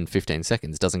that ran 15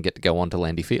 seconds doesn't get to go on to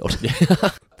Landy Field.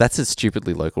 That's a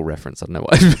stupidly local reference. I don't know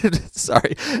why.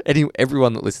 Sorry.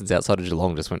 Everyone that listens outside of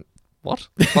Geelong just went, what?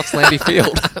 What's Landy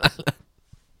Field?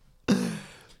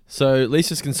 So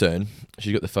Lisa's concerned.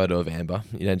 She's got the photo of Amber.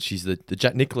 And she's the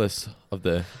Jack Nicholas of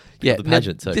the Yeah,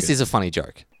 pageant now, circuit. this is a funny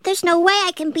joke. There's no way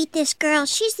I can beat this girl.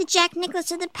 She's the Jack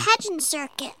Nicholas of the pageant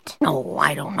circuit. No,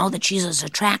 I don't know that she's as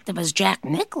attractive as Jack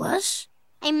Nicholas.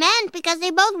 I meant because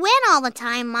they both win all the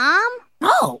time, Mom.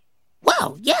 Oh,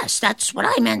 well, yes, that's what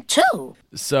I meant too.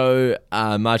 So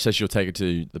Marge says she'll take her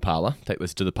to the parlour, take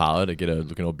Lisa to the parlour to get her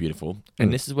looking all beautiful.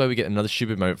 And this is where we get another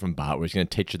stupid moment from Bart where he's going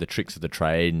to teach her the tricks of the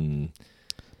trade. And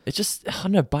it's just, I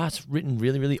don't know, Bart's written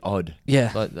really, really odd.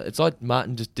 Yeah. Like, it's like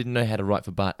Martin just didn't know how to write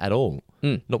for Bart at all.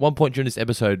 Not one point during this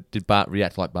episode did Bart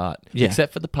react like Bart. Yeah.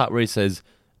 Except for the part where he says,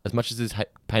 as much as this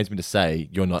pains me to say,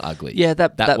 you're not ugly. Yeah,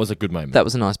 that was a good moment. That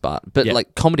was a nice part. But Yeah.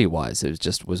 like comedy-wise, it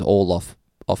was all off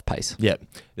pace. Yeah.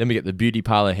 Then we get the beauty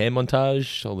parlour hair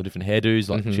montage, all the different hairdos.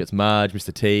 Like she gets Marge,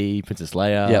 Mr. T, Princess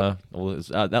Leia. Yep. All this,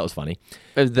 that was funny.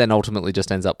 It then ultimately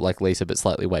just ends up like Lisa, but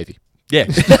slightly wavy. Yeah.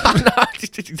 No,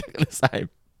 it's exactly the same.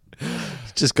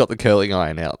 Just got the curling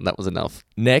iron out, and that was enough.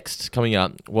 Next, coming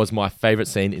up, was my favourite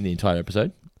scene in the entire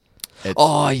episode.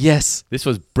 Oh, yes. This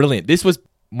was brilliant. This was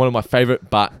one of my favourite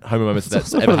Bart Homer moments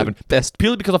that's One ever of the happened. best.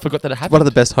 Purely because I forgot that it happened. One of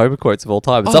the best Homer quotes of all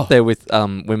time. It's Oh. up there with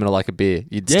women are like a beer.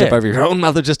 You'd step Yeah. over your own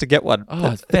mother just to get one.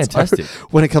 Oh, it's fantastic.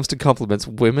 When it comes to compliments,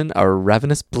 women are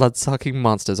ravenous, blood-sucking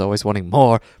monsters always wanting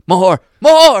more, more,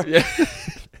 more. Yeah.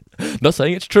 Not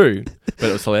saying it's true, but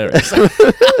it was hilarious.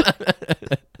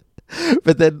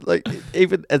 But then, like,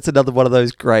 even it's another one of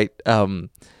those great, son,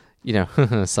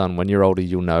 when you're older,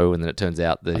 you'll know. And then it turns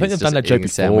out that I think he's I've done just that joke eating a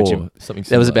sandwich. before. Something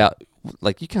That was similar. about,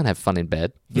 like, you can't have fun in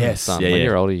bed. Yes, son. yeah, When yeah.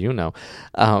 you're older, you know.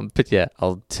 But yeah,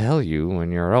 I'll tell you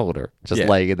when you're older. Just Yeah.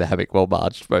 laying in the hammock while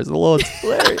Marge throws the lawns.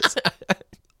 Hilarious.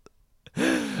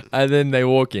 And then they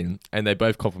walk in and they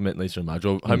both compliment Lisa and Marge.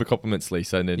 Or Homer compliments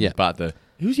Lisa and then Yeah. Bart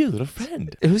who's your little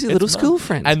friend? Who's your It's little Mum. school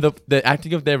friend? And the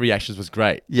acting of their reactions was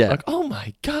great. Yeah. Like, oh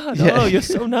my God, Yeah. oh, you're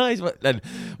so nice. And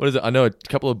what is it? I know a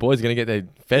couple of boys are going to get their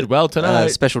fed well tonight.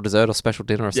 Special dessert or special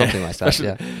dinner or something like that. special-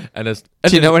 Yeah. And as,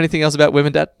 Do you know anything else about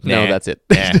women, Dad? No, Nah. that's it.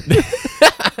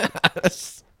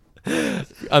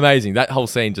 Amazing. That whole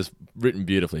scene just written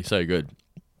beautifully. So good.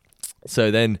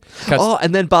 So then, cuts Oh,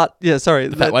 and then Bart. Yeah, sorry.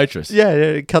 the fat waitress. Yeah,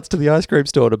 it cuts to the ice cream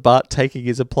store to Bart taking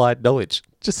his applied knowledge,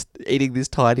 just eating this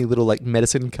tiny little like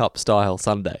medicine cup style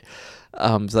sundae.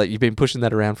 So like, you've been pushing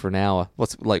that around for an hour.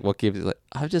 What gives? Like,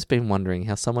 I've just been wondering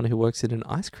how someone who works in an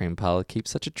ice cream parlor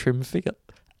keeps such a trim figure.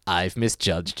 I've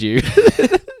misjudged you.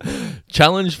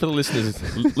 Challenge for the listeners.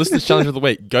 Listeners challenge of the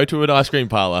week. Go to an ice cream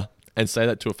parlor and say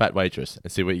that to a fat waitress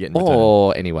and see what you get in return.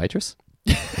 Or any waitress.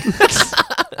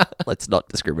 Let's not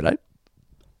discriminate.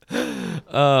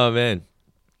 Oh, man.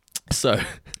 So,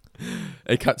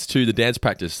 it cuts to the dance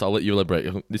practice. I'll let you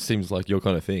elaborate. This seems like your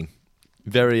kind of thing.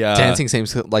 Very, Dancing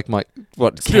seems like my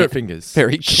spirit fingers.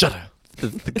 Very Shudder. the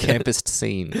campest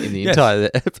scene in the Yes. entire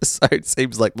episode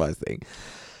seems like my thing.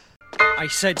 I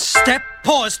said step,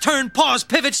 pause, turn, pause,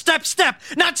 pivot, step, step.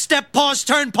 Not step, pause,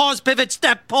 turn, pause, pivot,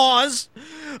 step, pause.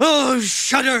 Oh,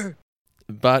 shudder.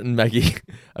 Bart and Maggie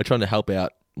are trying to help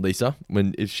out Lisa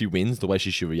if she wins, the way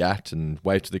she should react and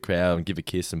wave to the crowd and give a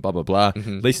kiss and blah, blah, blah.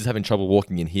 Lisa's having trouble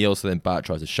walking in heels, so then Bart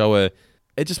tries to show her.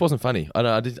 It just wasn't funny.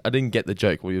 I didn't get the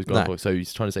joke what he was going No. for. So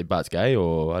he's trying to say Bart's gay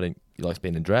or he likes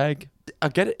being in drag. I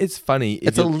get it. It's funny.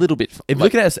 It's a little bit. If you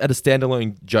look at it as a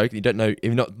standalone joke, you don't know, if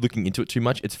you're not looking into it too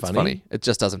much, it's funny. It's funny. It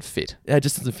just doesn't fit. Yeah, it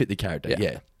just doesn't fit the character. Yeah.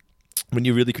 Yeah. When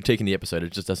you're really critiquing the episode,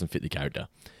 it just doesn't fit the character.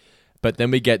 But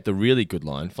then we get the really good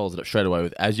line, follows it up straight away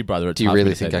with, as your brother, it's Do you hard for me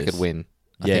really to say think I this." could win?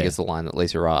 I Yeah. think it's the line that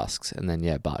Lisa asks, and then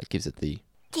Bart gives it the.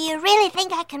 Do you really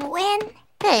think I can win?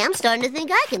 Hey, I'm starting to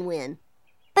think I can win.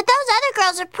 But those other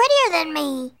girls are prettier than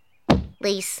me.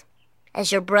 Lise,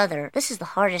 as your brother, this is the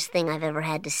hardest thing I've ever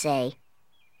had to say.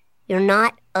 You're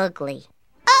not ugly.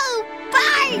 Oh,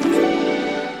 Bart!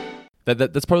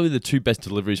 That's probably the two best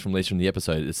deliveries from Lisa in the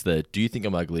episode. It's the, do you think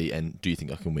I'm ugly and do you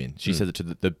think I can win? She says it to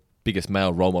the biggest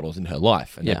male role models in her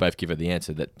life, and Yeah. they both give her the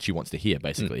answer that she wants to hear,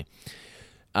 basically.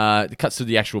 It cuts to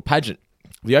the actual pageant.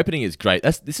 The opening is great.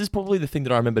 This is probably the thing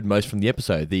that I remembered most from the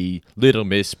episode. The Little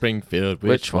Miss Springfield,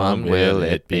 which one will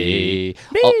it be?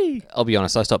 I'll be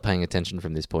honest. I stopped paying attention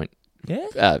from this point.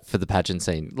 Yeah. For the pageant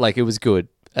scene, like it was good.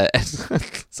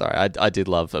 Sorry, I did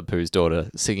love Apu's daughter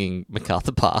singing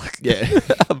MacArthur Park. Yeah.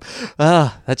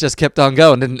 That just kept on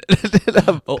going, didn't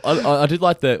it? Well, I did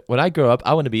like the, when I grow up,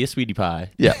 I want to be a sweetie pie.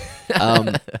 Yeah.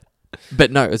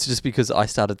 But no, it's just because I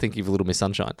started thinking of Little Miss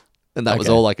Sunshine. And that was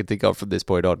Okay. all I could think of from this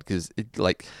point on. Because, I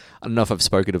don't know if I've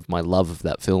spoken of my love of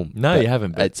that film. No, but you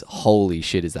haven't, but- It's holy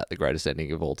shit, is that the greatest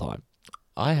ending of all time?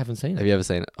 I haven't seen Have it. you ever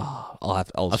seen it? Oh,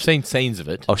 I've seen scenes of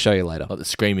it, I'll show you later. like the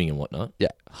screaming and whatnot. Yeah,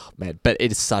 oh, man. But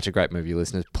it is such a great movie,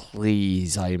 listeners.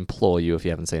 Please, I implore you, if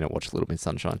you haven't seen it, watch Little Miss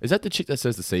Sunshine. Is that the chick that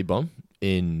says the C-bomb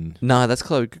in... No, that's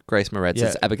Chloe Grace Moretz. Yeah.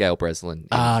 It's Abigail Breslin.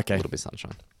 In Okay. Little Miss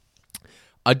Sunshine.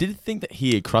 I did think that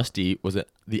here, Krusty was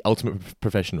the ultimate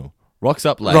professional. Rocks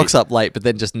up late. Rocks up late, but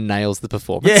then just nails the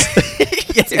performance. Yeah.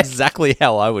 It's exactly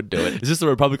how I would do it. Is this a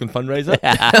Republican fundraiser?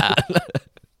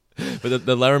 But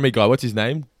the Laramie guy, what's his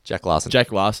name? Jack Larson.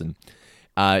 Jack Larson.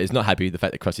 Is not happy with the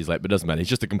fact that Krusty's late, but it doesn't matter. He's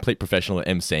just a complete professional at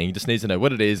emceeing. He just needs to know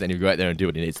what it is, and he'll go out there and do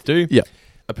what he needs to do. Yeah.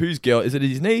 Apu's girl, is it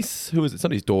his niece? Who is it? It's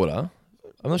not his daughter.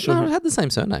 I'm not sure. No, it had the same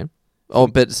surname. Oh,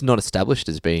 but it's not established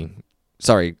as being...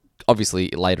 Sorry, obviously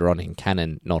later on in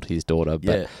canon, not his daughter,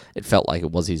 but Yeah. it felt like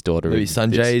it was his daughter. Maybe in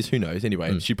Sanjay's, who knows?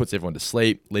 Anyway, she puts everyone to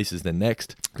sleep. Lisa's then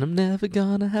next. And I'm never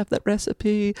gonna have that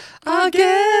recipe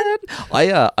again.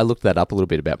 I looked that up a little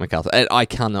bit about MacArthur, and I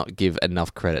cannot give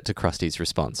enough credit to Krusty's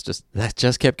response. That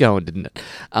just kept going, didn't it?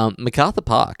 MacArthur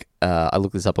Park. I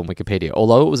looked this up on Wikipedia.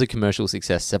 Although it was a commercial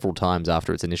success several times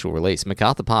after its initial release,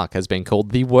 MacArthur Park has been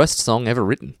called the worst song ever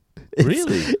written.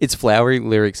 Really? Its flowery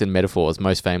lyrics and metaphors,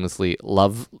 most famously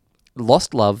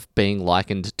Lost Love being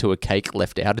likened to a cake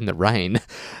left out in the rain,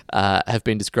 have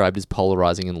been described as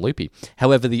polarizing and loopy.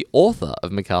 However, the author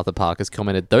of MacArthur Park has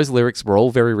commented, those lyrics were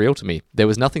all very real to me. There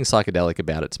was nothing psychedelic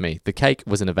about it to me. The cake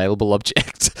was an available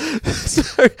object.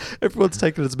 So everyone's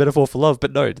taken it as a metaphor for love,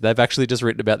 but no, they've actually just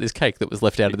written about this cake that was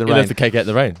left out in the He rain. left the cake out in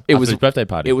the rain. It after was his birthday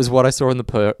party. It was what I saw in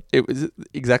the It was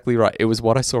exactly right. It was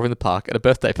what I saw in the park at a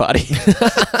birthday party.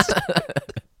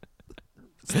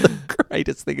 It's the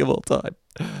greatest thing of all time.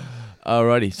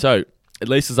 Alrighty, so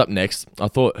Lisa's up next. I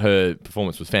thought her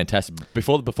performance was fantastic.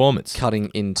 Before the performance, Cutting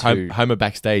into Homer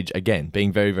backstage again,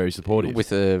 being very, very supportive.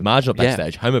 with a Marginal yeah.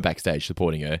 backstage, Homer backstage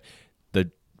supporting her.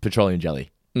 The petroleum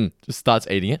jelly. Just starts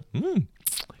eating it.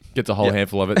 Gets a whole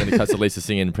handful of it. Then he cuts to Lisa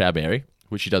singing Proud Mary,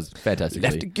 which she does fantastically.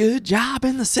 Left a good job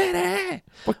in the city.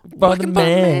 for Working the for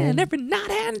the man. man every night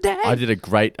and day. I did a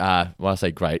great, when I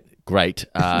say great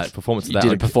performance of You that did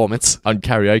a on, performance. on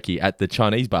karaoke at the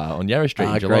Chinese bar on Yarra Street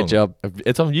in Great Geelong. job.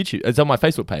 It's on YouTube. It's on my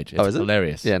Facebook page. It's is it?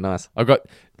 hilarious. Yeah, nice. I've got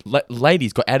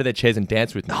ladies got out of their chairs and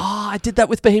danced with me. Oh, I did that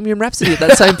with Bohemian Rhapsody at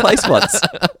that same place once.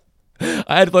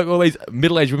 I had like all these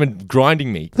middle-aged women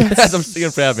grinding me as I'm singing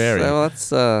Proud Mary.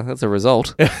 So that's a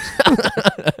result.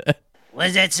 What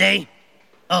does that say?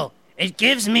 Oh, it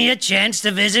gives me a chance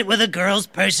to visit with a girl's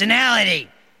personality.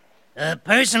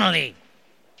 Personally.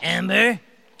 Amber,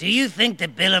 do you think the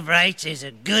Bill of Rights is a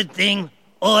good thing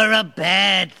or a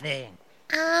bad thing?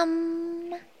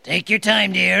 Take your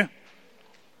time, dear.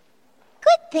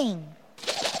 Good thing.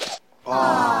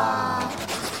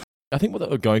 I think what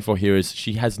they're going for here is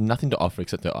she has nothing to offer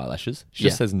except her eyelashes. She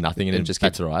just Yeah. says nothing and It then just just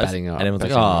bats keeps her eyes. batting her- And everyone's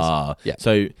like, batting her eyes. ah. Yeah.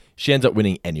 So she ends up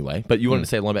winning anyway. But you wanted to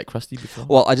say a line about Krusty before?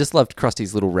 Well, I just loved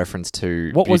Krusty's little reference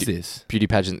to What was this? beauty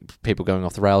pageant people going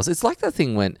off the rails. It's like that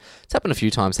thing when it's happened a few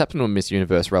times. It's happened on Miss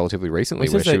Universe relatively recently,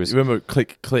 It where says she that- was. remember,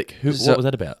 click. What was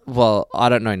that about? Well, I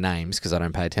don't know names because I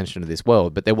don't pay attention to this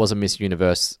world, but there was a Miss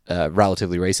Universe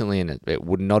relatively recently, and it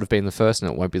would not have been the first,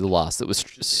 and it won't be the last. It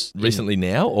was Recently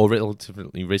now or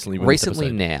relatively recently? when this recently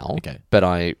episode? now, Okay. but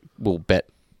I will bet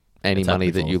any It's money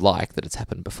happened that before. you like that it's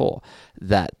happened before.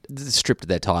 That stripped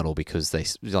their title because they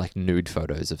like nude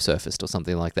photos have surfaced or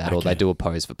something like that, or they Okay. do a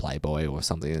pose for Playboy or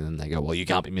something, and then they go, "Well, you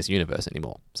can't be Miss Universe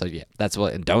anymore." So yeah, that's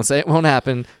what. And don't say it won't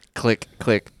happen. Click.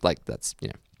 Like that's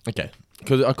Okay.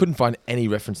 Because I couldn't find any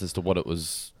references to what it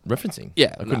was referencing.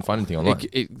 Yeah, I couldn't no. find anything online.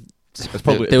 It's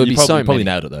probably- there would you be so probably many.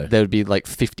 nailed it, though. There would be like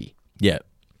 50. Yeah.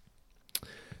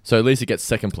 So Lisa gets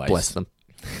second place. Bless them.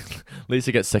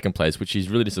 Lisa gets second place, which she's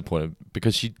really disappointed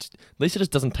because Lisa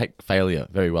just doesn't take failure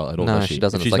very well at all. No, does she If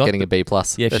doesn't. It's she's like not getting the- a B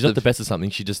plus. Yeah, if she's not the best at something,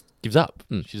 she just gives up.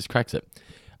 Mm. She just cracks it.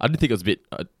 I didn't think it was a bit.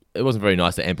 It wasn't very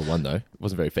nice that Amber won though. It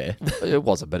wasn't very fair. It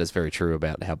wasn't, but it's very true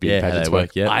about how beauty Yeah, how pageants they work.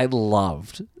 work, yeah. I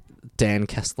loved Dan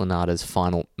Castellaneta's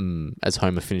final as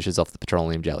Homer finishes off the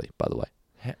petroleum jelly, by the way.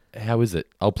 How is it?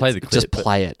 I'll play the clip. Just but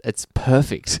play it. It's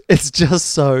perfect. It's just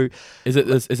so... Is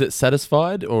it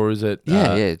satisfied or is it?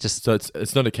 Yeah, just... So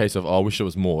it's not a case of I wish there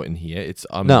was more in here. It's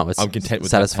I'm it's I'm content with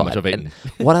satisfied. how much I've eaten.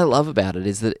 And what I love about it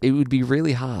is that it would be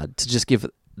really hard to just give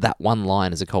that one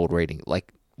line as a cold reading,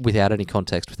 like without any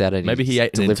context, without any Maybe he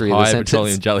ate an delivery of the entire sentence.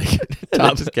 petroleum jelly.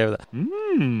 I just gave that.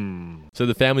 So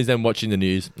the family's then watching the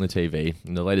news on the TV,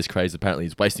 and the latest craze apparently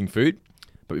is wasting food.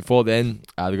 But before then,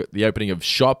 they got the opening of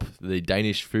Shop, the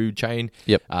Danish food chain.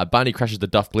 Yep. Barney crashes the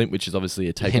Duff Blimp, which is obviously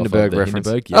a takeoff Hindenburg of the reference.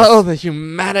 Hindenburg. Yes. Oh, the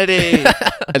humanity!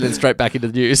 And then straight back into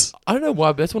the news. I don't know why,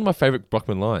 but that's one of my favourite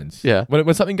Brockman lines. Yeah.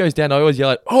 When something goes down, I always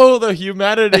yell out, "Oh, the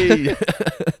humanity!"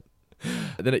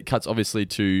 And then it cuts obviously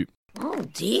to Oh,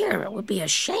 dear. It would be a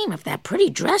shame if that pretty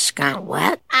dress got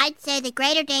wet. I'd say the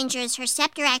greater danger is her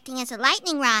scepter acting as a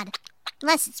lightning rod.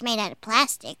 Unless it's made out of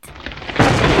plastic.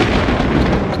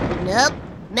 Nope.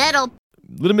 Metal.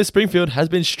 Little Miss Springfield has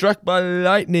been struck by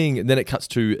lightning. And then it cuts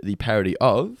to the parody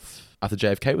of after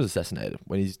JFK was assassinated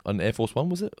when he's on Air Force One.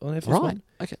 Was it on Air Force Right. One?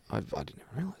 Okay. I didn't even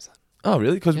realise that. Oh,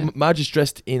 really? Because Yeah. Marge is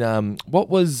dressed in what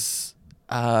was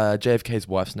JFK's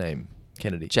wife's name?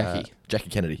 Kennedy. Jackie.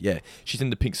 Jackie Kennedy. Yeah, she's in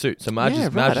the pink suit. So Marge Yeah,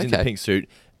 is Marge right, is in the okay. pink suit.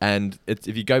 And it's,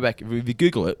 if you go back, if you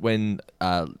Google it, when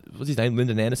what's his name?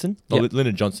 Lyndon Anderson? No, Yep.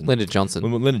 Lyndon Johnson. Lyndon Johnson.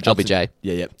 When Lyndon Johnson. LBJ.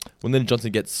 Yeah. When Lyndon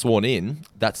Johnson gets sworn in,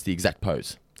 that's the exact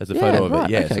pose. There's a Yeah, photo of right,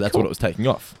 it. Yeah, okay, so that's cool. what it was taking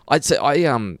off. I'd say I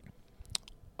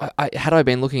had I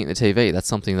been looking at the TV, that's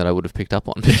something that I would have picked up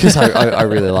on because I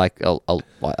really like I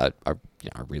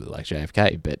really like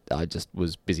JFK, but I just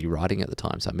was busy writing at the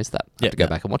time, so I missed that. I have to go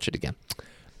back and watch it again.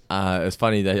 It's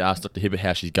funny they asked Dr. Hibbert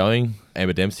how she's going.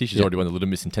 Amber Dempsey, she's Yeah. already won the Little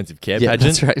Miss Intensive Care Yeah,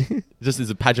 pageant. that's right. Just as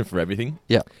a pageant for everything.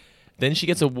 Yeah. Then she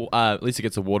gets Lisa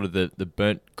gets awarded the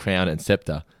burnt crown and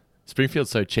scepter. Springfield's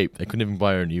so cheap they couldn't even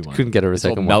buy her a new one. Couldn't get her a It's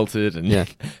all second one. melted, and Yeah.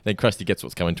 then Krusty gets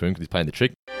what's coming to him because he's playing the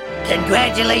trick.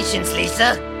 Congratulations,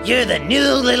 Lisa. You're the new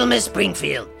Little Miss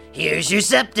Springfield. Here's your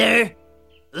scepter.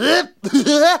 Oop.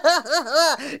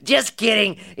 Just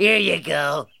kidding. Here you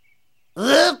go.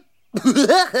 Oop.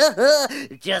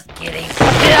 Just kidding.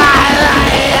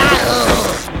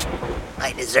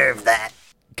 I deserve that.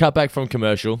 Cut back from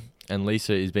commercial, and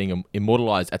Lisa is being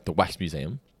immortalized at the Wax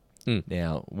Museum.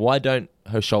 Now, why don't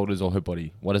her shoulders or her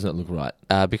body? Why doesn't it look right?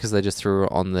 Because they just threw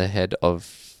her on the head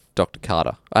of Dr.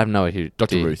 Carter. I have no idea who.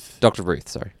 Dr. Ruth. Dr. Ruth,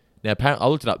 sorry. Now, apparently, I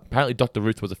looked it up. Apparently, Dr.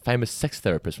 Ruth was a famous sex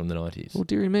therapist from the 90s. Well,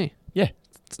 dearie me. Yeah.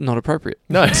 It's not appropriate.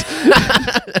 No.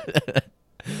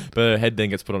 But her head then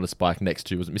gets put on a spike next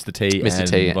to, was it Mr. T? Mr.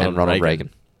 T and Ronald Reagan.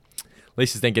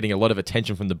 Lisa's then getting a lot of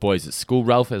attention from the boys at school.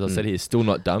 Ralph, as I said, he is still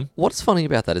not dumb. What's funny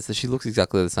about that is that she looks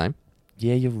exactly the same.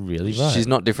 Yeah, you're really right. She's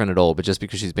not different at all, but just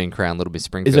because she's been crowned Little Miss Is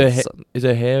Springfield,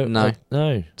 her hair? No.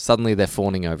 No. suddenly they're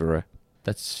fawning over her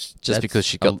That's just because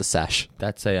she got the sash.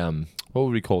 That's a what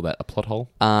would we call that? A plot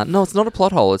hole? No, it's not a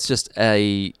plot hole. It's just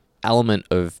a element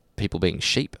of people being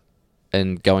sheep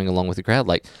and going along with the crowd.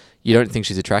 Like, you don't think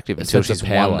she's attractive until sense she's of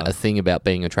power. won a thing about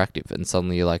being attractive, and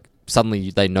suddenly you're like, suddenly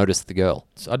they notice the girl.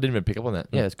 So I didn't even pick up on that.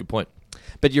 Yeah, that's a good point.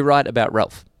 But you're right about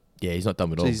Ralph. Yeah, he's not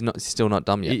dumb at all. He's still not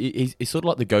dumb yet. He's sort of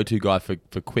like the go-to guy for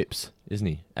quips, isn't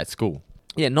he? At school.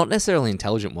 Yeah, not necessarily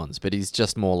intelligent ones, but he's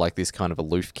just more like this kind of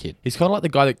aloof kid. He's kind of like the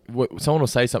guy that someone will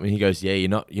say something, he goes, "Yeah, you're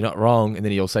not wrong," and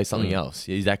then he'll say something else.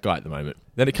 Yeah, he's that guy at the moment.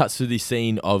 Then it cuts to the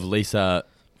scene of Lisa.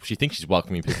 She thinks she's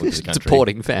welcoming people into the country.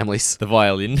 Deporting families. The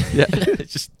violin. Yeah.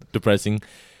 It's just depressing.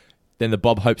 Then the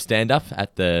Bob Hope stand-up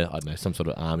at the, I don't know, some sort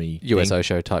of army USO thing.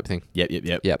 show type thing. Yep.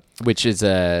 Yep. Which is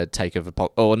a take of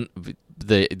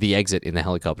the exit in the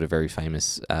helicopter, very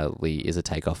famously, is a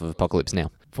takeoff of Apocalypse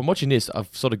Now. From watching this,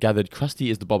 I've sort of gathered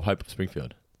Krusty is the Bob Hope of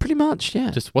Springfield. Pretty much,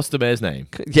 yeah. Just, what's the mayor's name?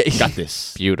 Yeah. Got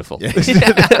this. Beautiful.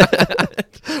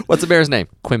 What's the mayor's name?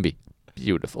 Quimby.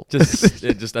 Beautiful.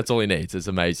 Just that's all he needs. It's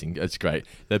amazing. It's great.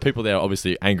 The people there are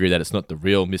obviously angry that it's not the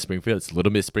real Miss Springfield. It's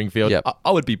Little Miss Springfield. Yep.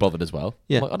 I would be bothered as well.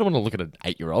 Yeah. Like, I don't want to look at an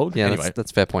 8-year-old. Yeah, Anyway,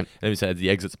 that's a fair point. and we said the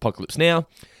exit's Apocalypse Now.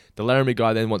 The Laramie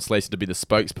guy then wants Lacey to be the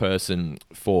spokesperson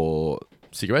for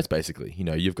cigarettes, basically. You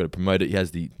know, you've got to promote it. He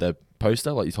has the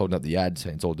poster, like he's holding up the ad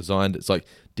saying it's all designed. It's like,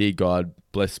 "Dear God,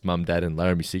 bless Mum, Dad, and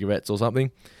Laramie cigarettes," or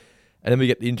something. And then we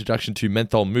get the introduction to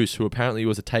Menthol Moose, who apparently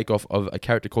was a takeoff of a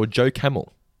character called Joe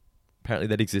Camel. Apparently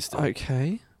that existed.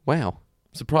 Okay. Wow.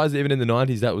 Surprised that even in the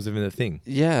 90s that was even a thing.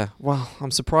 Yeah. Well, I'm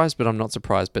surprised, but I'm not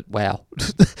surprised. But wow.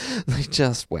 They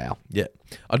just, wow. Yeah.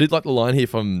 I did like the line here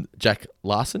from Jack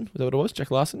Larson. Was that what it was?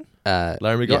 Jack Larson?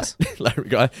 Laramie guy? Yes. Laramie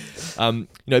guy. You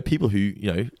know, people who,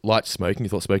 liked smoking, who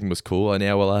thought smoking was cool, are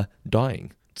now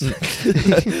dying.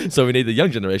 So we need the young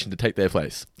generation to take their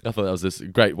place. I thought that was this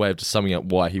great way of just summing up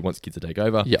why he wants kids to take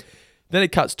over. Yep. Then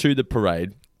it cuts to the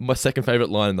parade. My second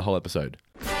favourite line in the whole episode.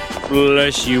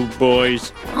 Bless you,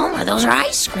 boys. Homer, those are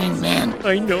ice cream, man.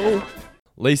 I know.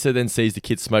 Lisa then sees the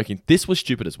kids smoking. This was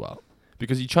stupid as well.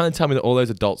 Because you're trying to tell me that all those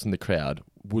adults in the crowd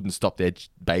wouldn't stop their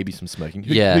babies from smoking.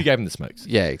 Who gave them the smokes?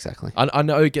 Yeah, exactly. I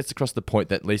know it gets across the point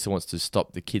that Lisa wants to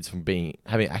stop the kids from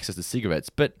having access to cigarettes,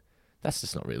 but that's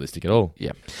just not realistic at all.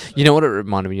 Yeah. You know what it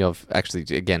reminded me of, actually,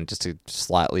 again, just to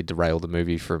slightly derail the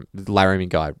movie from Laramie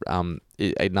Guy,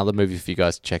 another movie for you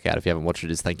guys to check out if you haven't watched it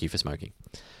is Thank You for Smoking.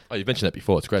 Oh, you mentioned that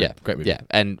before. It's great. Yeah. Great movie. Yeah.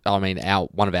 And, I mean,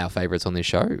 one of our favourites on this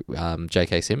show,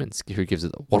 J.K. Simmons, who gives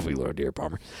it, "What have we learned here,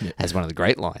 Palmer?" has one of the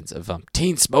great lines of,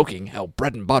 "Teen smoking, how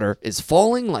bread and butter is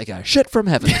falling like a shit from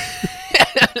heaven."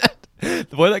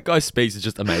 The way that guy speaks is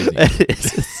just amazing.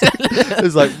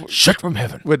 It's like Shut from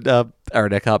heaven. when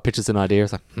Aaron Eckhart pitches an idea,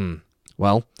 it's like,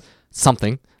 well,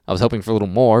 something. I was hoping for a little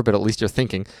more, but at least you're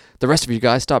thinking. The rest of you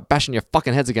guys start bashing your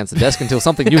fucking heads against the desk until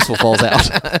something useful falls out.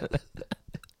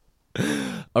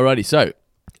 Alrighty, so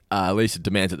Lisa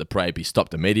demands that the parade be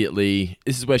stopped immediately.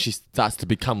 This is where she starts to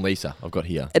become Lisa. I've got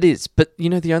here. It is, but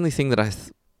the only thing that I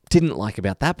didn't like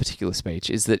about that particular speech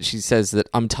is that she says that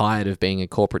I'm tired of being a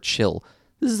corporate shill.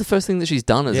 This is the first thing that she's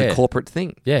done as a corporate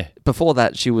thing. Yeah. Before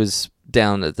that, she was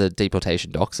down at the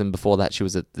deportation docks, and before that, she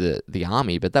was at the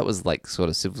army, but that was like sort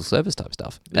of civil service type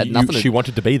stuff. She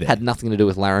wanted to be there. Had nothing to do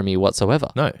with Laramie whatsoever.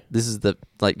 No. This is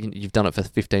you've done it for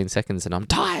 15 seconds, and I'm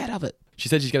tired of it. She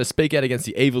said she's going to speak out against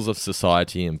the evils of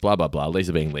society and blah, blah, blah.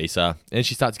 Lisa being Lisa. And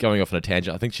she starts going off on a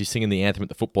tangent. I think she's singing the anthem at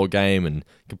the football game and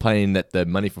complaining that the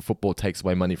money for football takes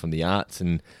away money from the arts.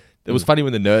 And it was funny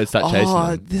when the nerds start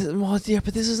chasing them.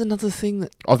 But this is another thing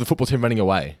that... Oh, the football team running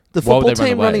away. The Why would football they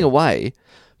team run running away,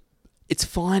 it's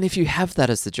fine if you have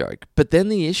that as the joke. But then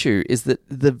the issue is that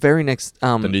the very next...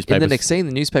 in the next scene,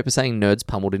 the newspaper saying nerds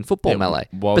pummeled in football melee.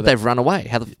 But they've run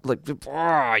away.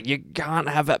 You can't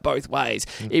have it both ways.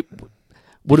 It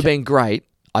would have been great.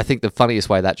 I think the funniest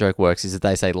way that joke works is that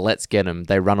they say, let's get them.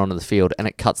 They run onto the field and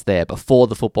it cuts there before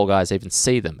the football guys even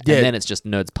see them. Yeah. And then it's just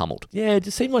nerds pummeled. Yeah, it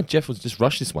just seemed like Jeff was just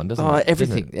rushed this one, doesn't it?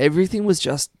 Everything. Everything was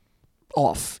just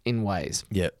off in ways.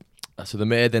 Yeah. So the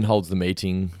mayor then holds the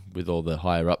meeting with all the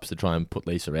higher-ups to try and put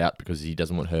Lisa out because he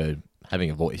doesn't want her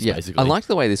having a voice, basically. I like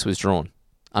the way this was drawn.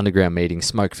 Underground meeting,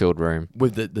 smoke-filled room.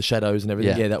 With the shadows and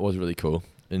everything. Yeah, that was really cool.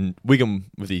 And Wiggum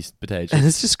with his potatoes. And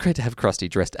it's just great to have Krusty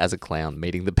dressed as a clown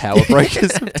meeting the power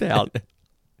breakers of town.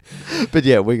 But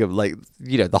yeah,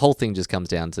 Wiggum, the whole thing just comes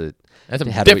down to... That's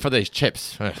a dip for these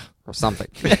chips. Or something.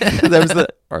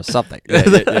 Or something.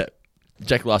 Yeah.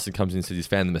 Jack Larson comes in and says he's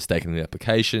found the mistake in the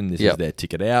application. This is their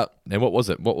ticket out. And what was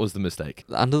it? What was the mistake?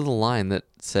 Under the line that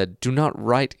said, do not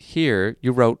write here,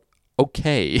 you wrote,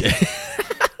 okay.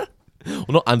 Well,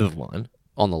 not under the line.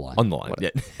 On the line. On the line,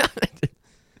 yeah.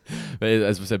 But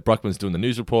as we said, Bruckman's doing the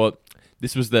news report.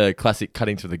 This was the classic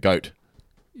cutting to the goat.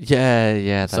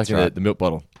 Yeah, that's like right. The milk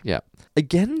bottle. Yeah.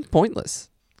 Again, pointless.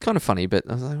 Kind of funny, but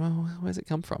I was like, well, where's it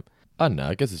come from? I don't know.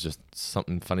 I guess it's just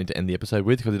something funny to end the episode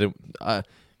with because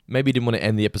maybe he didn't want to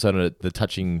end the episode on the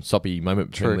touching, soppy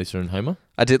moment between Lisa and Homer.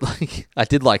 I did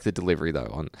like the delivery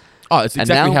though. It's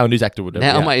exactly how a news actor would.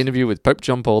 Now my interview with Pope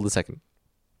John Paul II.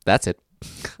 That's it.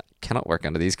 Cannot work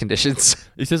under these conditions.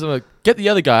 He says, get the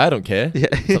other guy, I don't care.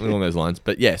 Yeah. Something along those lines.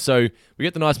 But yeah, so we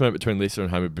get the nice moment between Lisa and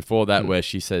Homer before that where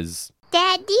she says...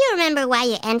 Dad, do you remember why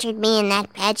you entered me in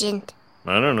that pageant?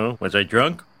 I don't know. Was I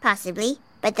drunk? Possibly.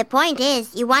 But the point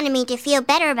is, you wanted me to feel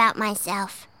better about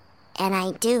myself. And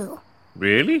I do.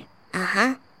 Really?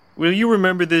 Uh-huh. Will you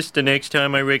remember this the next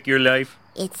time I wreck your life?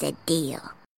 It's a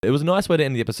deal. It was a nice way to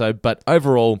end the episode, but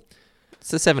overall...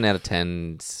 It's a 7 out of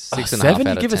 10, 6.5 out of 10. 7?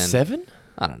 You give a 7?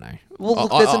 I don't know. Well,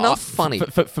 look, there's enough funny.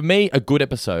 For me, a good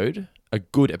episode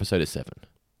is 7.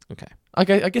 Okay. I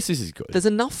guess this is good. There's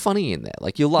enough funny in there.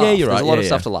 Like, you laugh. Yeah, you're right. There's a lot of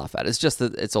stuff to laugh at. It's just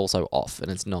that it's also off, and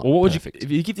it's not perfect.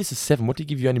 If you give this a 7, what do you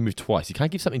give You Only Move Twice? You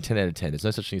can't give something 10 out of 10. There's no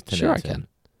such thing as 10 out of 10. Sure I can.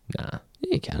 Nah.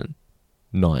 Yeah, you can.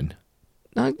 9.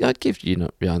 No, I'd give You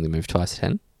Only Move Twice a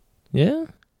 10. Yeah?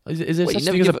 Is there such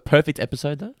thing as a perfect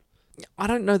episode, though? I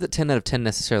don't know that 10 out of 10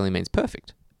 necessarily means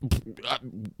perfect.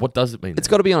 What does it mean? It's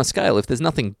got to be on a scale. If there's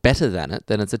nothing better than it,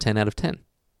 then it's a 10 out of 10.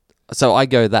 So I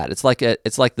go that. It's like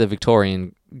the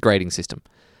Victorian grading system.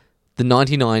 The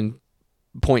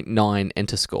 99.9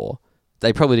 enter score,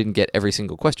 they probably didn't get every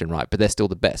single question right, but they're still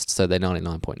the best, so they're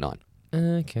 99.9.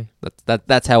 Okay.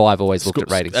 That's how I've always looked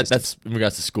at rating systems. That's in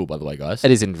regards to school, by the way, guys.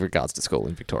 It is in regards to school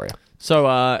in Victoria. So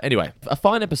anyway, a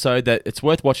fine episode that it's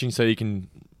worth watching so you can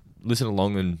listen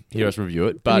along and hear us review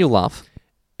it. But and you'll laugh.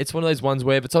 It's one of those ones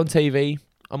where if it's on TV,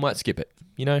 I might skip it.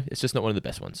 It's just not one of the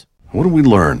best ones. What did we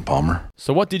learn, Palmer?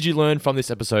 So what did you learn from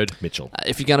this episode, Mitchell?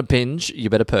 If you're going to binge,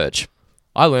 you better purge.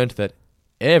 I learned that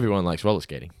everyone likes roller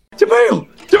skating. Jamil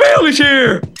is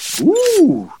here!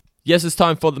 Ooh! Yes, it's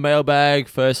time for the mailbag.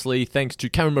 Firstly, thanks to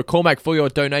Cameron McCormack for your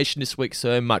donation this week,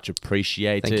 sir. Much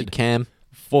appreciated. Thank you, Cam.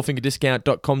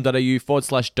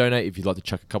 fourfingerdiscount.com.au/donate if you'd like to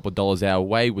chuck a couple of dollars our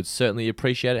way. Would certainly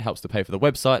appreciate it. Helps to pay for the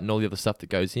website and all the other stuff that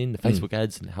goes in, the Facebook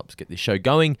ads, and it helps get this show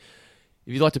going.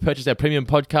 If you'd like to purchase our premium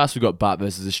podcast, we've got Bart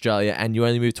vs. Australia and You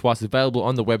Only Move Twice available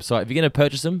on the website. If you're going to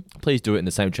purchase them, please do it in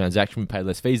the same transaction. We pay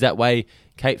less fees that way.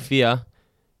 Cape Fear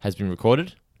has been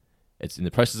recorded. It's in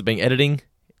the process of being editing.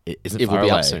 It isn't far away. It will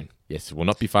be up soon. Yes, it will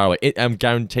not be far away. I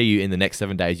guarantee you in the next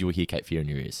 7 days you will hear Cape Fear in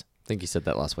your ears. I think you said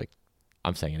that last week.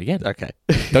 I'm saying it again. Okay.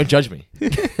 Don't judge me.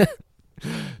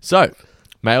 So,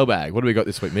 Mailbag. What do we got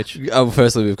this week, Mitch?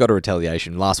 Firstly, we've got a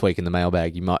retaliation. Last week in the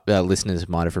mailbag, listeners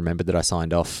might have remembered that I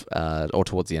signed off, or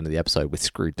towards the end of the episode, with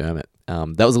Screw Dermot.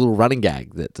 That was a little running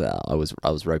gag that I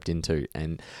was roped into,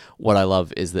 and what I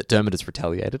love is that Dermot has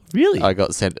retaliated. Really? I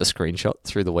got sent a screenshot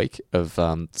through the week of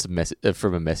from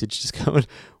a message just going,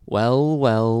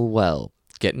 well.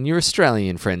 Getting your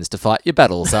Australian friends to fight your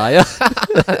battles, are you?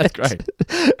 That's great.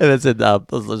 And it said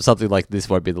something like, "This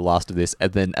won't be the last of this."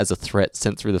 And then, as a threat,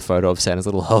 sent through the photo of Santa's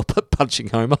little helper punching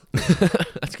Homer.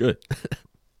 That's good.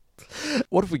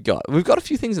 What have we got? We've got a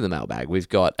few things in the mailbag. We've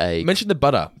got Mention the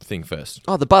butter thing first.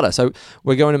 Oh, the butter. So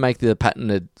we're going to make the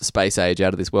patented space age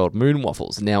out of this world moon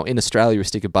waffles. Now, in Australia, a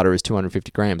stick of butter is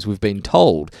 250 grams. We've been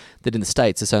told that in the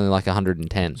States, it's only like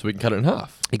 110. So we can cut it in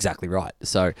half. Exactly right.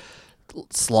 So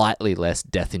slightly less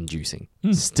death-inducing.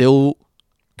 Still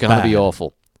gonna be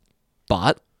awful,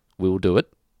 but we'll do it.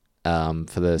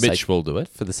 For the Mitch will do it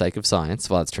for the sake of science.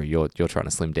 Well, that's true. You're trying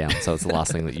to slim down, so it's the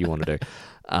last thing that you want to do.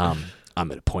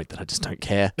 I'm at a point that I just don't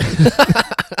care.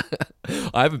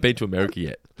 I haven't been to America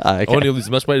yet. Okay. I want to lose as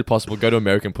much weight as possible. Go to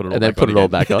America and put it all and back then put on it all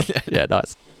again. back on. Yeah,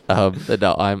 nice.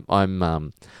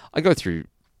 No,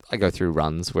 I go through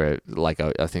runs where like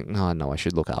I think, no, I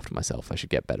should look after myself. I should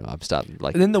get better. I'm starting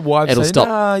like. And then the wife it'll says, stop.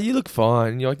 "Nah, you look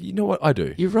fine." And you're like, "You know what? I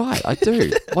do." You're right. I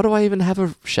do. Why do I even have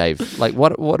a shave? Like,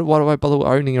 what do I bother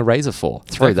owning a razor for?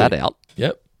 Throw Exactly. that out.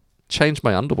 Yep. Change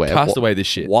my underwear. Cast away this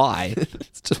shit. Why?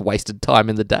 It's just wasted time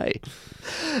in the day.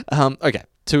 Okay,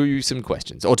 to some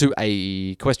questions, or to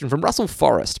a question from Russell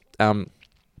Forrest.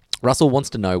 Russell wants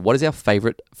to know, what is our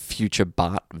favourite future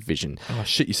Bart vision? Oh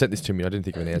shit! You sent this to me. I didn't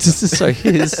think of an answer. So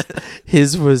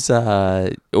his was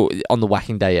on the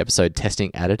Whacking Day episode,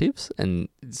 testing additives and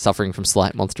suffering from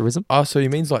slight monsterism. Oh, so he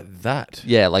means like that?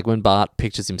 Yeah, like when Bart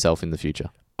pictures himself in the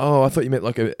future. Oh, I thought you meant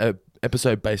like a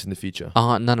episode based in the future.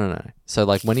 No. So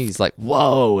like when he's like,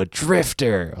 whoa, a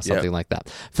drifter or something like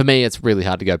that. For me, it's really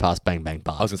hard to go past Bang Bang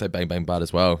Bart. I was gonna say Bang Bang Bart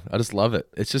as well. I just love it.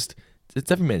 It's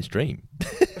every man's dream.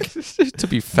 To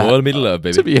be fat. More than me to love,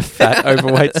 baby. To be a fat,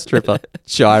 overweight stripper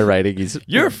gyrating is...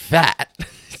 You're fat.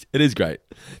 It is great.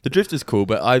 The Drifter's cool,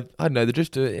 but I don't know. The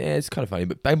Drifter, it's kind of funny.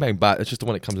 But Bang Bang Bart, it's just the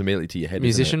one that comes immediately to your head.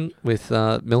 Musician with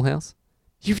Millhouse.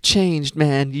 You've changed,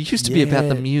 man. You used to be about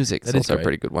the music. It's that is also a great.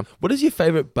 pretty good one. What is your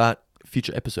favourite Bart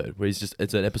future episode? Where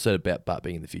it's an episode about Bart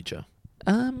being in the future.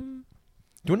 Do you want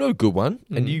to know a good one?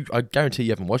 And I guarantee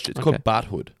you haven't watched it. It's called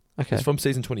Barthood. Okay. It's from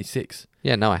season 26.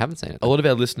 Yeah, no, I haven't seen it. A lot of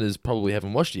our listeners probably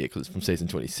haven't watched it yet because it's from season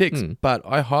 26. But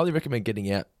I highly recommend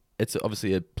getting out. It's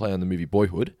obviously a play on the movie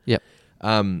Boyhood. Yep.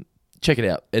 Check it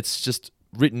out. It's just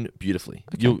written beautifully.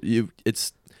 Okay.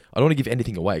 I don't want to give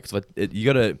anything away because you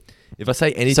got to. If I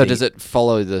say anything, So does it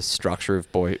follow the structure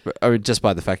of Boyhood? Or just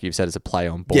by the fact you've said it's a play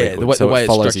on Boyhood? Yeah, the way it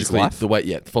follows his life?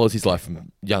 It follows his life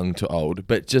from young to old.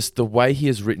 But just the way he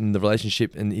has written the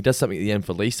relationship, and he does something at the end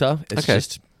for Lisa. It's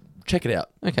just check it out.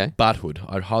 Okay. Barthood.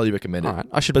 I'd highly recommend it. All right.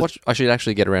 I should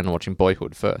actually get around to watching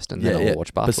Boyhood first, and then I'll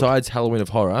watch Barthood. Besides Halloween of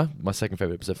Horror, my second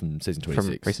favorite episode from season 26.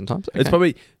 From recent times? It's Okay.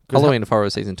 probably Halloween of Horror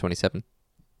season 27.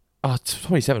 Oh, it's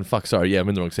 27. Fuck, sorry. Yeah, I'm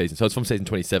in the wrong season. So it's from season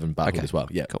 27, Barthood Okay. as well.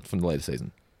 Yeah, from the later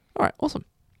season. All right. Awesome.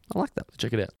 I like that.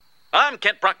 Check it out. I'm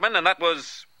Kent Brockman, and that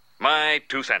was my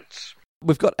 2 cents.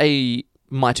 We've got a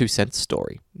My 2 Cents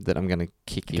story that I'm going to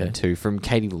kick into from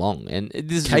Katie Long. And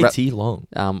this is Katie Long.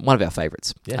 one of our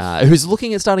favourites. Yes. Who's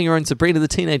looking at starting her own Sabrina the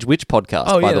Teenage Witch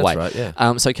podcast, by the way. Right,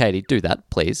 yeah. So, Katie, do that,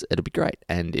 please. It'll be great.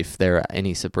 And if there are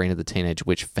any Sabrina the Teenage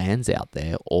Witch fans out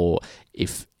there, or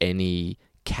if any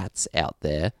cats out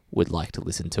there would like to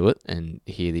listen to it and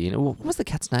hear the... what was the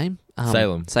cat's name?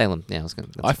 Salem. Salem. Yeah, I was going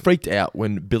to... I freaked out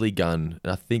when Billy Gunn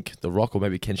and I think The Rock or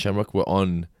maybe Ken Shamrock were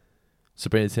on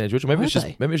Sabrina the Teenage Witch. Or maybe it's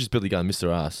just Billy Gunn,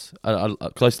 Mr. Ass. I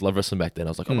close to love wrestling back then. I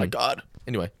was like, oh my God.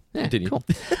 Anyway, continue. Cool.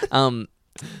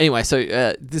 Anyway, so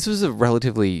this was a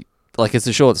relatively... Like, it's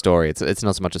a short story. It's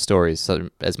not so much a story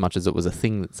as much as it was a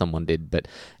thing that someone did. But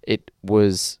it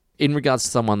was... in regards to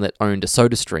someone that owned a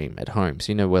soda stream at home.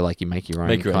 So, where like you make your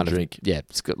own drink. Yeah,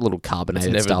 it's got little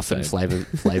carbonated never stuff the and same.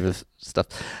 flavor stuff.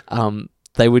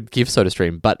 They would give soda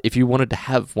stream, but if you wanted to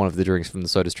have one of the drinks from the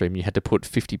soda stream, you had to put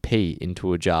 50p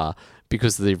into a jar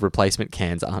because the replacement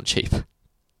cans aren't cheap.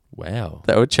 Wow.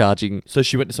 They were charging... So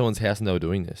she went to someone's house and they were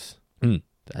doing this.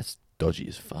 That's dodgy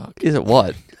as fuck. Is it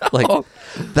what? Like,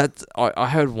 that's... I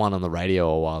heard one on the radio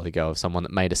a while ago of someone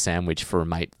that made a sandwich for a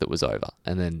mate that was over,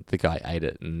 and then the guy ate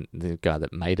it, and the guy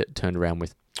that made it turned around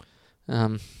with,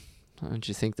 don't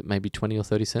you think that maybe 20 or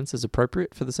 30 cents is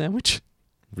appropriate for the sandwich?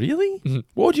 Really?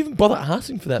 Why would you even bother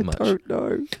asking for that much? I don't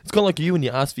know. It's kind of like you when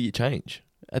you asked for your change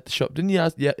at the shop. Didn't you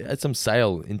ask at some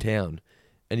sale in town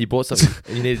and you bought something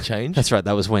and you needed change. That's right.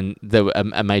 That was when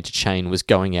a major chain was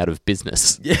going out of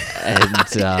business. Yeah. And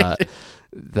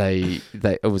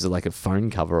it was like a phone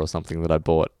cover or something that I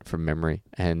bought from memory,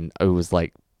 and it was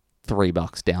like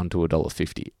 $3 down to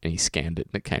 $1.50, and he scanned it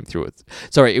and it came through it.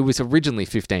 Sorry, it was originally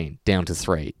 $15 down to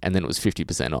 $3, and then it was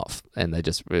 50% off, and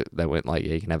they went like,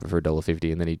 yeah, you can have it for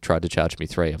 $1.50, and then he tried to charge me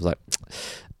 $3. I was like,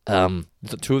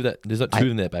 there's not two of that. There's not two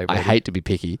in there, babe. I hate to be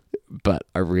picky, but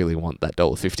I really want that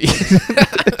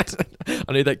 $1.50.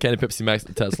 I need that can of Pepsi Max at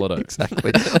the Tats Lotto.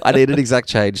 Exactly. I need an exact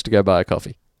change to go buy a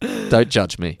coffee. Don't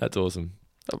judge me. That's awesome.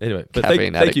 Anyway, but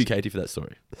Caffeine thank addict. you, Katie, for that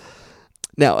story.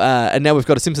 Now, and now we've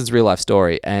got a Simpsons real life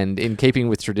story, and in keeping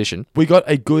with tradition, We got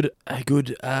a good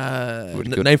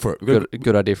name for it.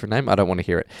 good idea for a name. I don't want to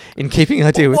hear it. In keeping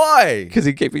idea with Why? because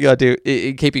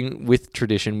in keeping with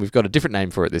tradition, we've got a different name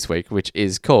for it this week, which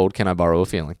is called "Can I Borrow a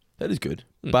Feeling?" That is good.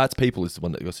 Bart's People is the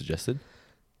one that got suggested.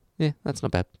 Yeah, that's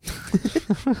not bad.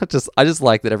 I just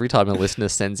like that every time a listener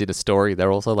sends in a story,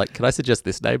 they're also like, "Can I suggest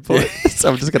this name for it?" So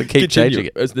I'm just going to keep changing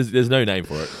it. There's no name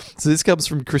for it. So this comes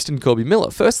from Kristen Corby Miller.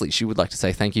 Firstly, she would like to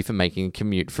say thank you for making a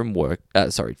commute from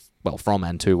from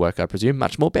and to work, I presume,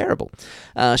 much more bearable.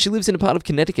 She lives in a part of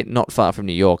Connecticut not far from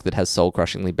New York that has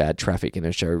soul-crushingly bad traffic, and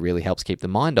her show really helps keep the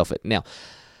mind off it. Now,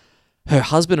 her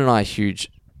husband and I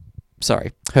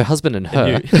her husband and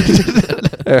her,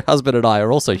 her husband and I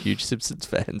are also huge Simpsons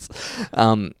fans.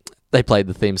 They played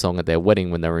the theme song at their wedding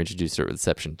when they were introduced at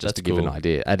reception, just to give an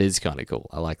idea. It is kind of cool.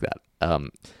 I like that.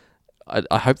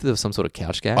 I hope that there was some sort of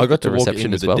couch gag. I got at the to walk reception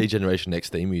in with as well. the D-Generation X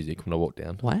theme music when I walked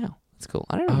down. Wow, that's cool.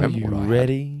 I don't Are remember you what I had.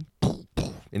 ready?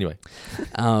 Anyway,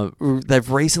 they've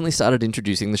recently started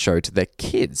introducing the show to their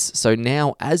kids. So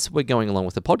now, as we're going along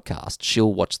with the podcast,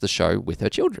 she'll watch the show with her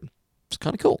children. It's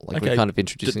kind of cool. Like we're kind of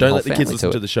introducing Don't the whole let the kids family listen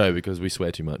to to it. the show because we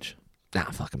swear too much. Nah,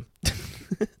 fuck them.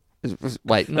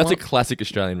 Wait, That's a classic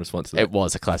Australian response to that. It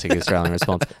was a classic Australian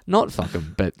response. Not fuck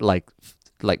them, but like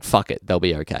fuck it, they'll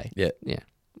be okay. Yeah. Yeah,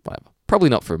 whatever. Probably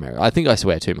not for America. I think I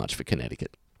swear too much for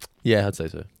Connecticut. Yeah, I'd say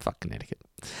so. Fuck Connecticut.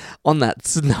 On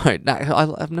that note,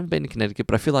 no, I've never been to Connecticut,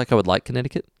 but I feel like I would like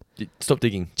Connecticut. Stop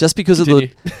digging. Just because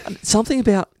Continue. of something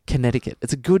about Connecticut.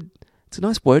 It's a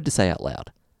nice word to say out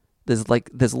loud. There's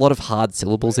a lot of hard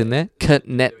syllables in there.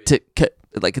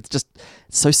 Like it's just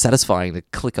so satisfying to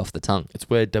click off the tongue. It's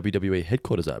where WWE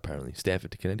headquarters are, apparently.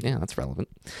 Stanford to Connecticut. Yeah, that's relevant.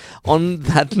 On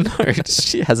that note,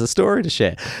 she has a story to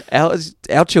share.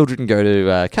 Our children go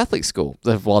to Catholic school.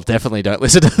 Well, definitely don't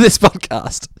listen to this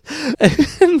podcast.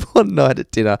 And one night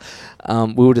at dinner,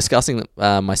 we were discussing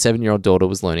that my 7-year-old daughter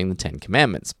was learning the 10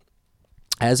 Commandments.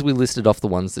 As we listed off the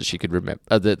ones that she could remember,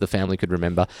 that the family could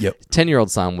remember, 10-year-old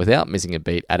son, without missing a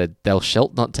beat, added, "Thou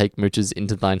shalt not take mooches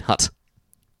into thine hut."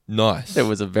 Nice. It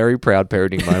was a very proud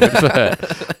parenting moment for her.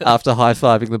 After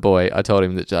high-fiving the boy, I told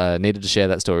him that I needed to share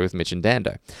that story with Mitch and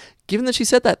Dando. Given that she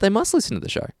said that, they must listen to the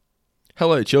show.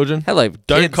 Hello, children. Hello,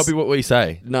 Don't kids. copy what we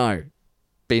say. No.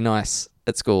 Be nice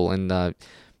at school and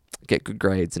get good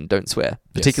grades and don't swear,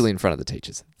 particularly in front of the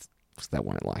teachers. They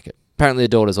won't like it. Apparently, the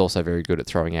daughter's also very good at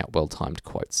throwing out well-timed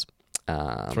quotes.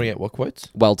 Throwing out what quotes?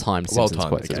 Well-timed Simpsons Well-timed,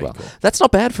 quotes as okay, well. cool. That's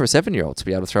not bad for a 7-year-old to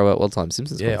be able to throw out well-timed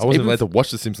Simpsons Yeah, quotes. I wasn't Even allowed to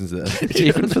watch The Simpsons there.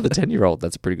 even for the 10-year-old,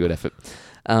 that's a pretty good effort.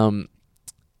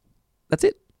 That's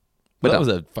it. Well, that was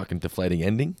a fucking deflating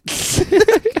ending.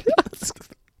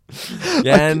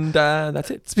 Yeah, and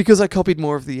that's it. It's because I copied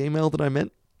more of the email than I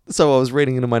meant. So I was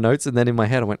reading into my notes, and then in my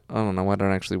head I went, I don't know, I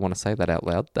don't actually want to say that out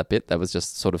loud. That bit, that was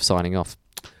just sort of signing off.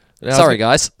 Now, Sorry,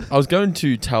 guys. I was going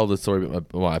to tell the story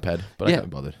about my iPad, but I Yeah. can't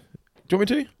be bothered. Do you want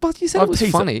me to? But you said it was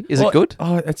teased funny. Is Well, it good?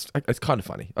 Oh, it's kind of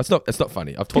funny. It's not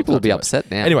funny. I've talked People will about be it.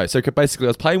 upset now. Anyway, so basically, I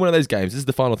was playing one of those games. This is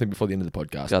the final thing before the end of the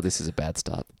podcast. God, this is a bad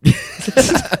start.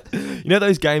 You know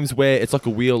those games where it's like a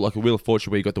wheel of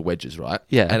fortune, where you got the wedges, right?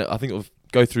 Yeah. And I think it'll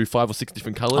go through 5 or 6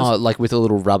 different colors. Oh, like with a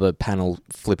little rubber panel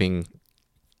flipping.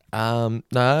 No.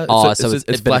 Oh, so it's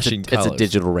but flashing it's a colors.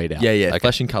 digital readout. Yeah, Okay.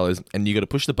 flashing colors, and you got to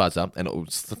push the buzzer, and it will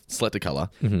select a color.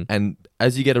 Mhm. And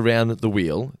as you get around the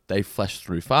wheel, they flash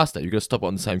through faster. You got to stop it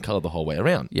on the same color the whole way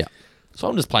around. Yeah. So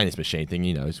I'm just playing this machine thing,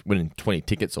 it's winning 20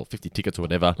 tickets or 50 tickets or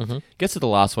whatever. Mhm. Gets to the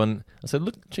last one. I said,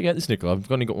 "Look, check out this nickel. I've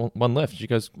only got one left." She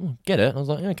goes, "Get it?" I was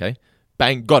like, "Okay."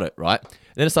 Bang, got it, right? And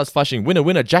then it starts flashing,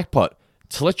 winner, jackpot.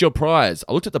 Select your prize.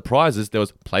 I looked at the prizes. There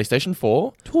was PlayStation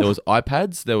 4. There was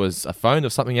iPads. There was a phone. There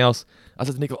was something else. I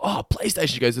said to Nicole, "Oh, PlayStation."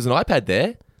 She goes, "There's an iPad there."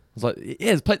 I was like,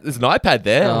 "Yeah, there's an iPad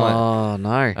there." I'm like, Oh,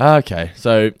 no. okay.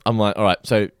 So I'm like, all right,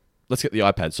 so let's get the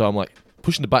iPad. So I'm like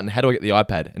pushing the button. How do I get the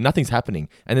iPad? And nothing's happening.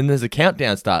 And then there's a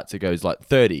countdown starts. It goes like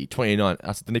 30, 29.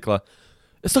 I said to Nicola,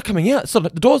 It's not coming out. The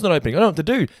door's not opening. I don't know what to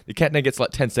do. The cat now gets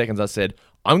like 10 seconds. I said,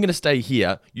 I'm going to stay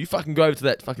here. You fucking go over to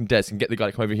that fucking desk and get the guy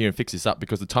to come over here and fix this up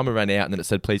because the timer ran out and then it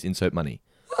said, please insert money.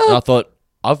 And I thought,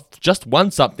 I've just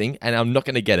won something and I'm not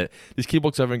going to get it. This kid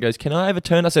walks over and goes, can I have a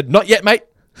turn? I said, not yet, mate.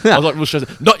 I was like, real sure,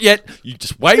 not yet. You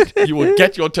just wait. You will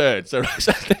get your turn. So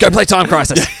Go play Time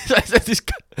Crisis.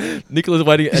 Nicola's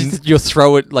waiting, and you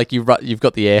throw it like you've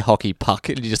got the air hockey puck,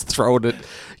 and you just throw it.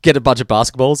 Get a bunch of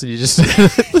basketballs, and you just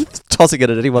tossing it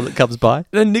at anyone that comes by.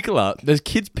 Then Nicola, there's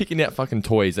kids picking out fucking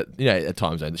toys at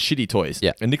Time Zone, the shitty toys.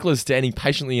 Yeah. And Nicola's standing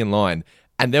patiently in line.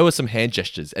 And there were some hand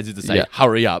gestures, as if to say,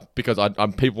 hurry up, because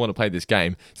I'm people want to play this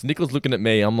game. So Nicola's looking at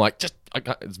me. I'm like,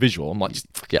 it's visual. I'm like, just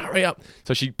hurry up.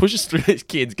 So she pushes through these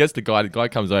kids, gets the guy. The guy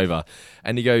comes over,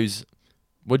 and he goes,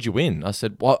 what'd you win? I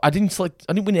said, well, I didn't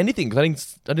win anything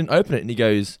because I didn't open it. And he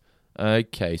goes,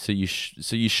 okay, so you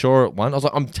sure it won? I was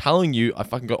like, I'm telling you, I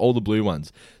fucking got all the blue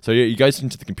ones. So he goes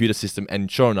into the computer system, and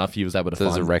sure enough, he was able to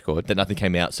find a record that nothing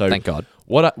came out. So thank God.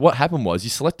 What happened was, you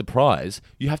select the prize,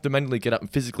 you have to manually get up and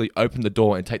physically open the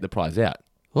door and take the prize out.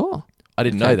 Oh, I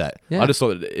didn't know that. Yeah. I just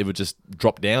thought that it would just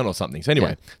drop down or something. So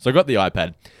anyway, so I got the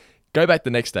iPad. Go back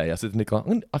the next day. I said to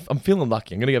Nicola, I'm feeling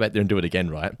lucky. I'm going to go back there and do it again,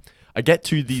 right? I get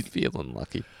to the... Feeling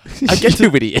lucky. I get to...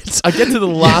 You idiots. I get to the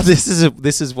last...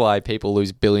 This is why people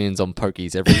lose billions on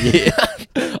pokies every year.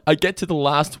 I get to the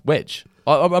last wedge.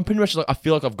 I'm pretty much like, I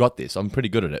feel like I've got this. I'm pretty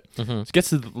good at it. Mm-hmm. So it gets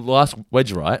to the last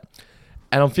wedge, right?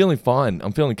 And I'm feeling fine.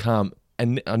 I'm feeling calm.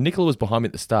 And Nicola was behind me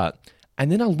at the start.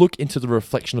 And then I look into the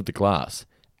reflection of the glass.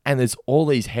 And there's all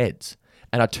these heads.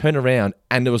 And I turn around,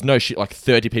 and there was no shit, like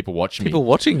 30 people watching me. People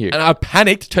watching you. And I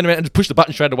panicked, turned around, and just pushed the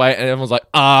button straight away, and everyone was like,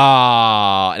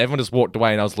 ah. And everyone just walked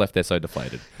away, and I was left there so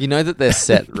deflated. You know that they're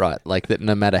set, right? Like that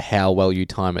no matter how well you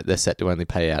time it, they're set to only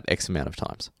pay out X amount of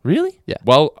times. Really? Yeah.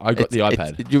 Well, I got the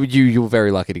iPad. You were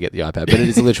very lucky to get the iPad, but it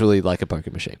is literally like a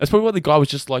poker machine. That's probably why the guy was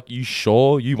just like, you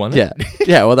sure you won it? Yeah.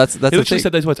 Yeah, well, that's he the literally thing.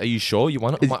 said those words, are you sure you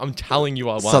won it? I'm telling you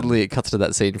I won. Suddenly it cuts to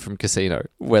that scene from Casino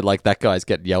where like that guy's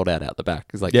getting yelled at out the back.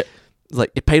 It's like... Yeah.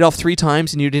 Like it paid off 3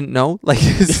 times and you didn't know. Like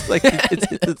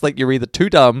it's like you're either too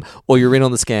dumb or you're in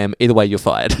on the scam. Either way, you're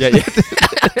fired. Yeah.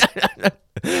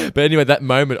 But anyway, that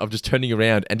moment of just turning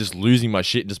around and just losing my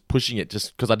shit and just pushing it,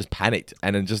 just because I just panicked,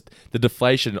 and then just the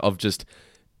deflation of just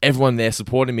everyone there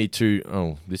supporting me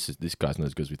to, this guy's not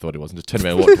as good as we thought he was, and just turned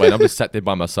around and walked away. And I'm just sat there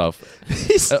by myself.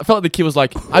 I felt like the kid was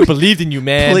like, I believed in you,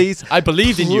 man. I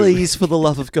believed in you. Please, for the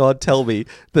love of God, tell me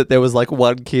that there was like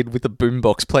one kid with a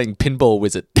boombox playing Pinball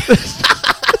Wizard.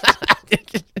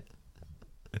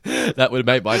 That would have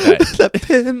made my day. The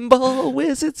Pinball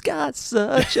Wizard's got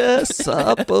such a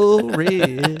supple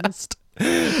wrist.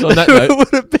 So on that note, it would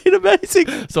have been amazing.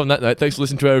 So on that note, thanks for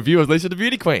listening to our review of Lisa the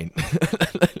Beauty Queen.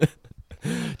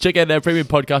 Check out our premium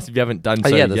podcast if you haven't done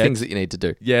so yet. The things that you need to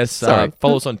do. Yes.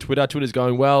 Follow us on Twitter. Twitter's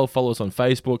going well. Follow us on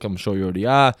Facebook. I'm sure you already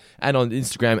are. And on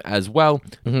Instagram as well.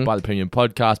 By the premium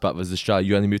podcast. But with Australia,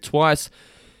 you only move twice.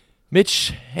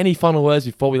 Mitch, any final words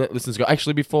before we let listeners go?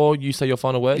 Actually, before you say your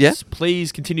final words,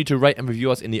 please continue to rate and review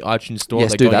us in the iTunes store.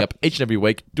 Yes, They're going up each and every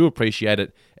week. Do appreciate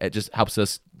it. It just helps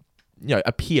us,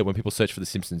 appear when people search for The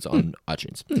Simpsons on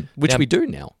iTunes. Which we do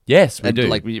now. Yes, we do.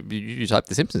 Like, you type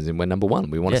The Simpsons in, we're number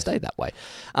 1. We want to stay that way.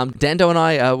 Dando and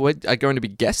I are going to be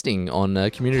guesting on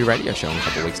a community radio show in a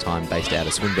couple of weeks' time based out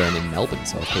of Swinburne in Melbourne.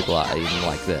 So if people are in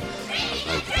like the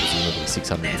presumably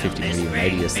 650 million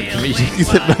radius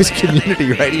that most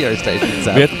community radio stations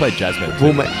are. We have to play Jazzman.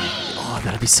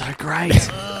 That'd be so great.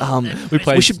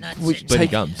 we should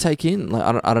take in.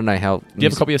 Like, I don't know how. Do you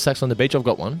have a copy of Sax on the Beach? I've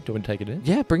got one. Do you want me to take it in?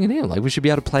 Yeah, bring it in. Like we should be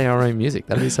able to play our own music.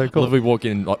 That'd be so cool. If we walk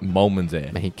in like Molman's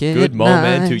there. Make it good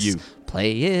moment to nice. you.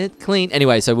 Play it clean.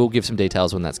 Anyway, so we'll give some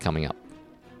details when that's coming up.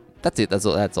 That's it. That's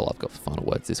all I've got for final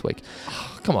words this week.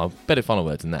 Oh, come on, better final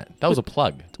words than that. That was a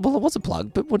plug. Well, it was a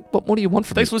plug, but what do you want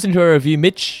from me? Thanks for listening to our review,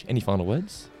 Mitch. Any final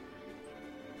words?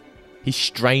 He's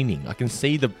straining. I can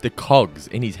see the cogs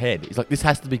in his head. He's like, this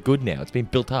has to be good now. It's been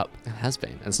built up. It has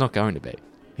been. It's not going to be.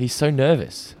 He's so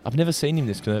nervous. I've never seen him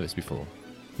this nervous before.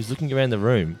 He's looking around the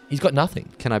room. He's got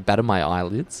nothing. Can I batter my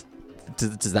eyelids?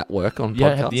 Does that work on podcasts? You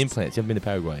don't have the implants. You haven't been to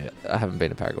Paraguay yet. I haven't been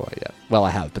to Paraguay yet. Well, I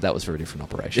have, but that was for a different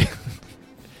operation.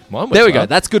 Mine was there we go.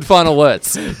 That's good final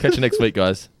words. Catch you next week,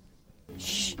 guys.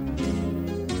 Shh.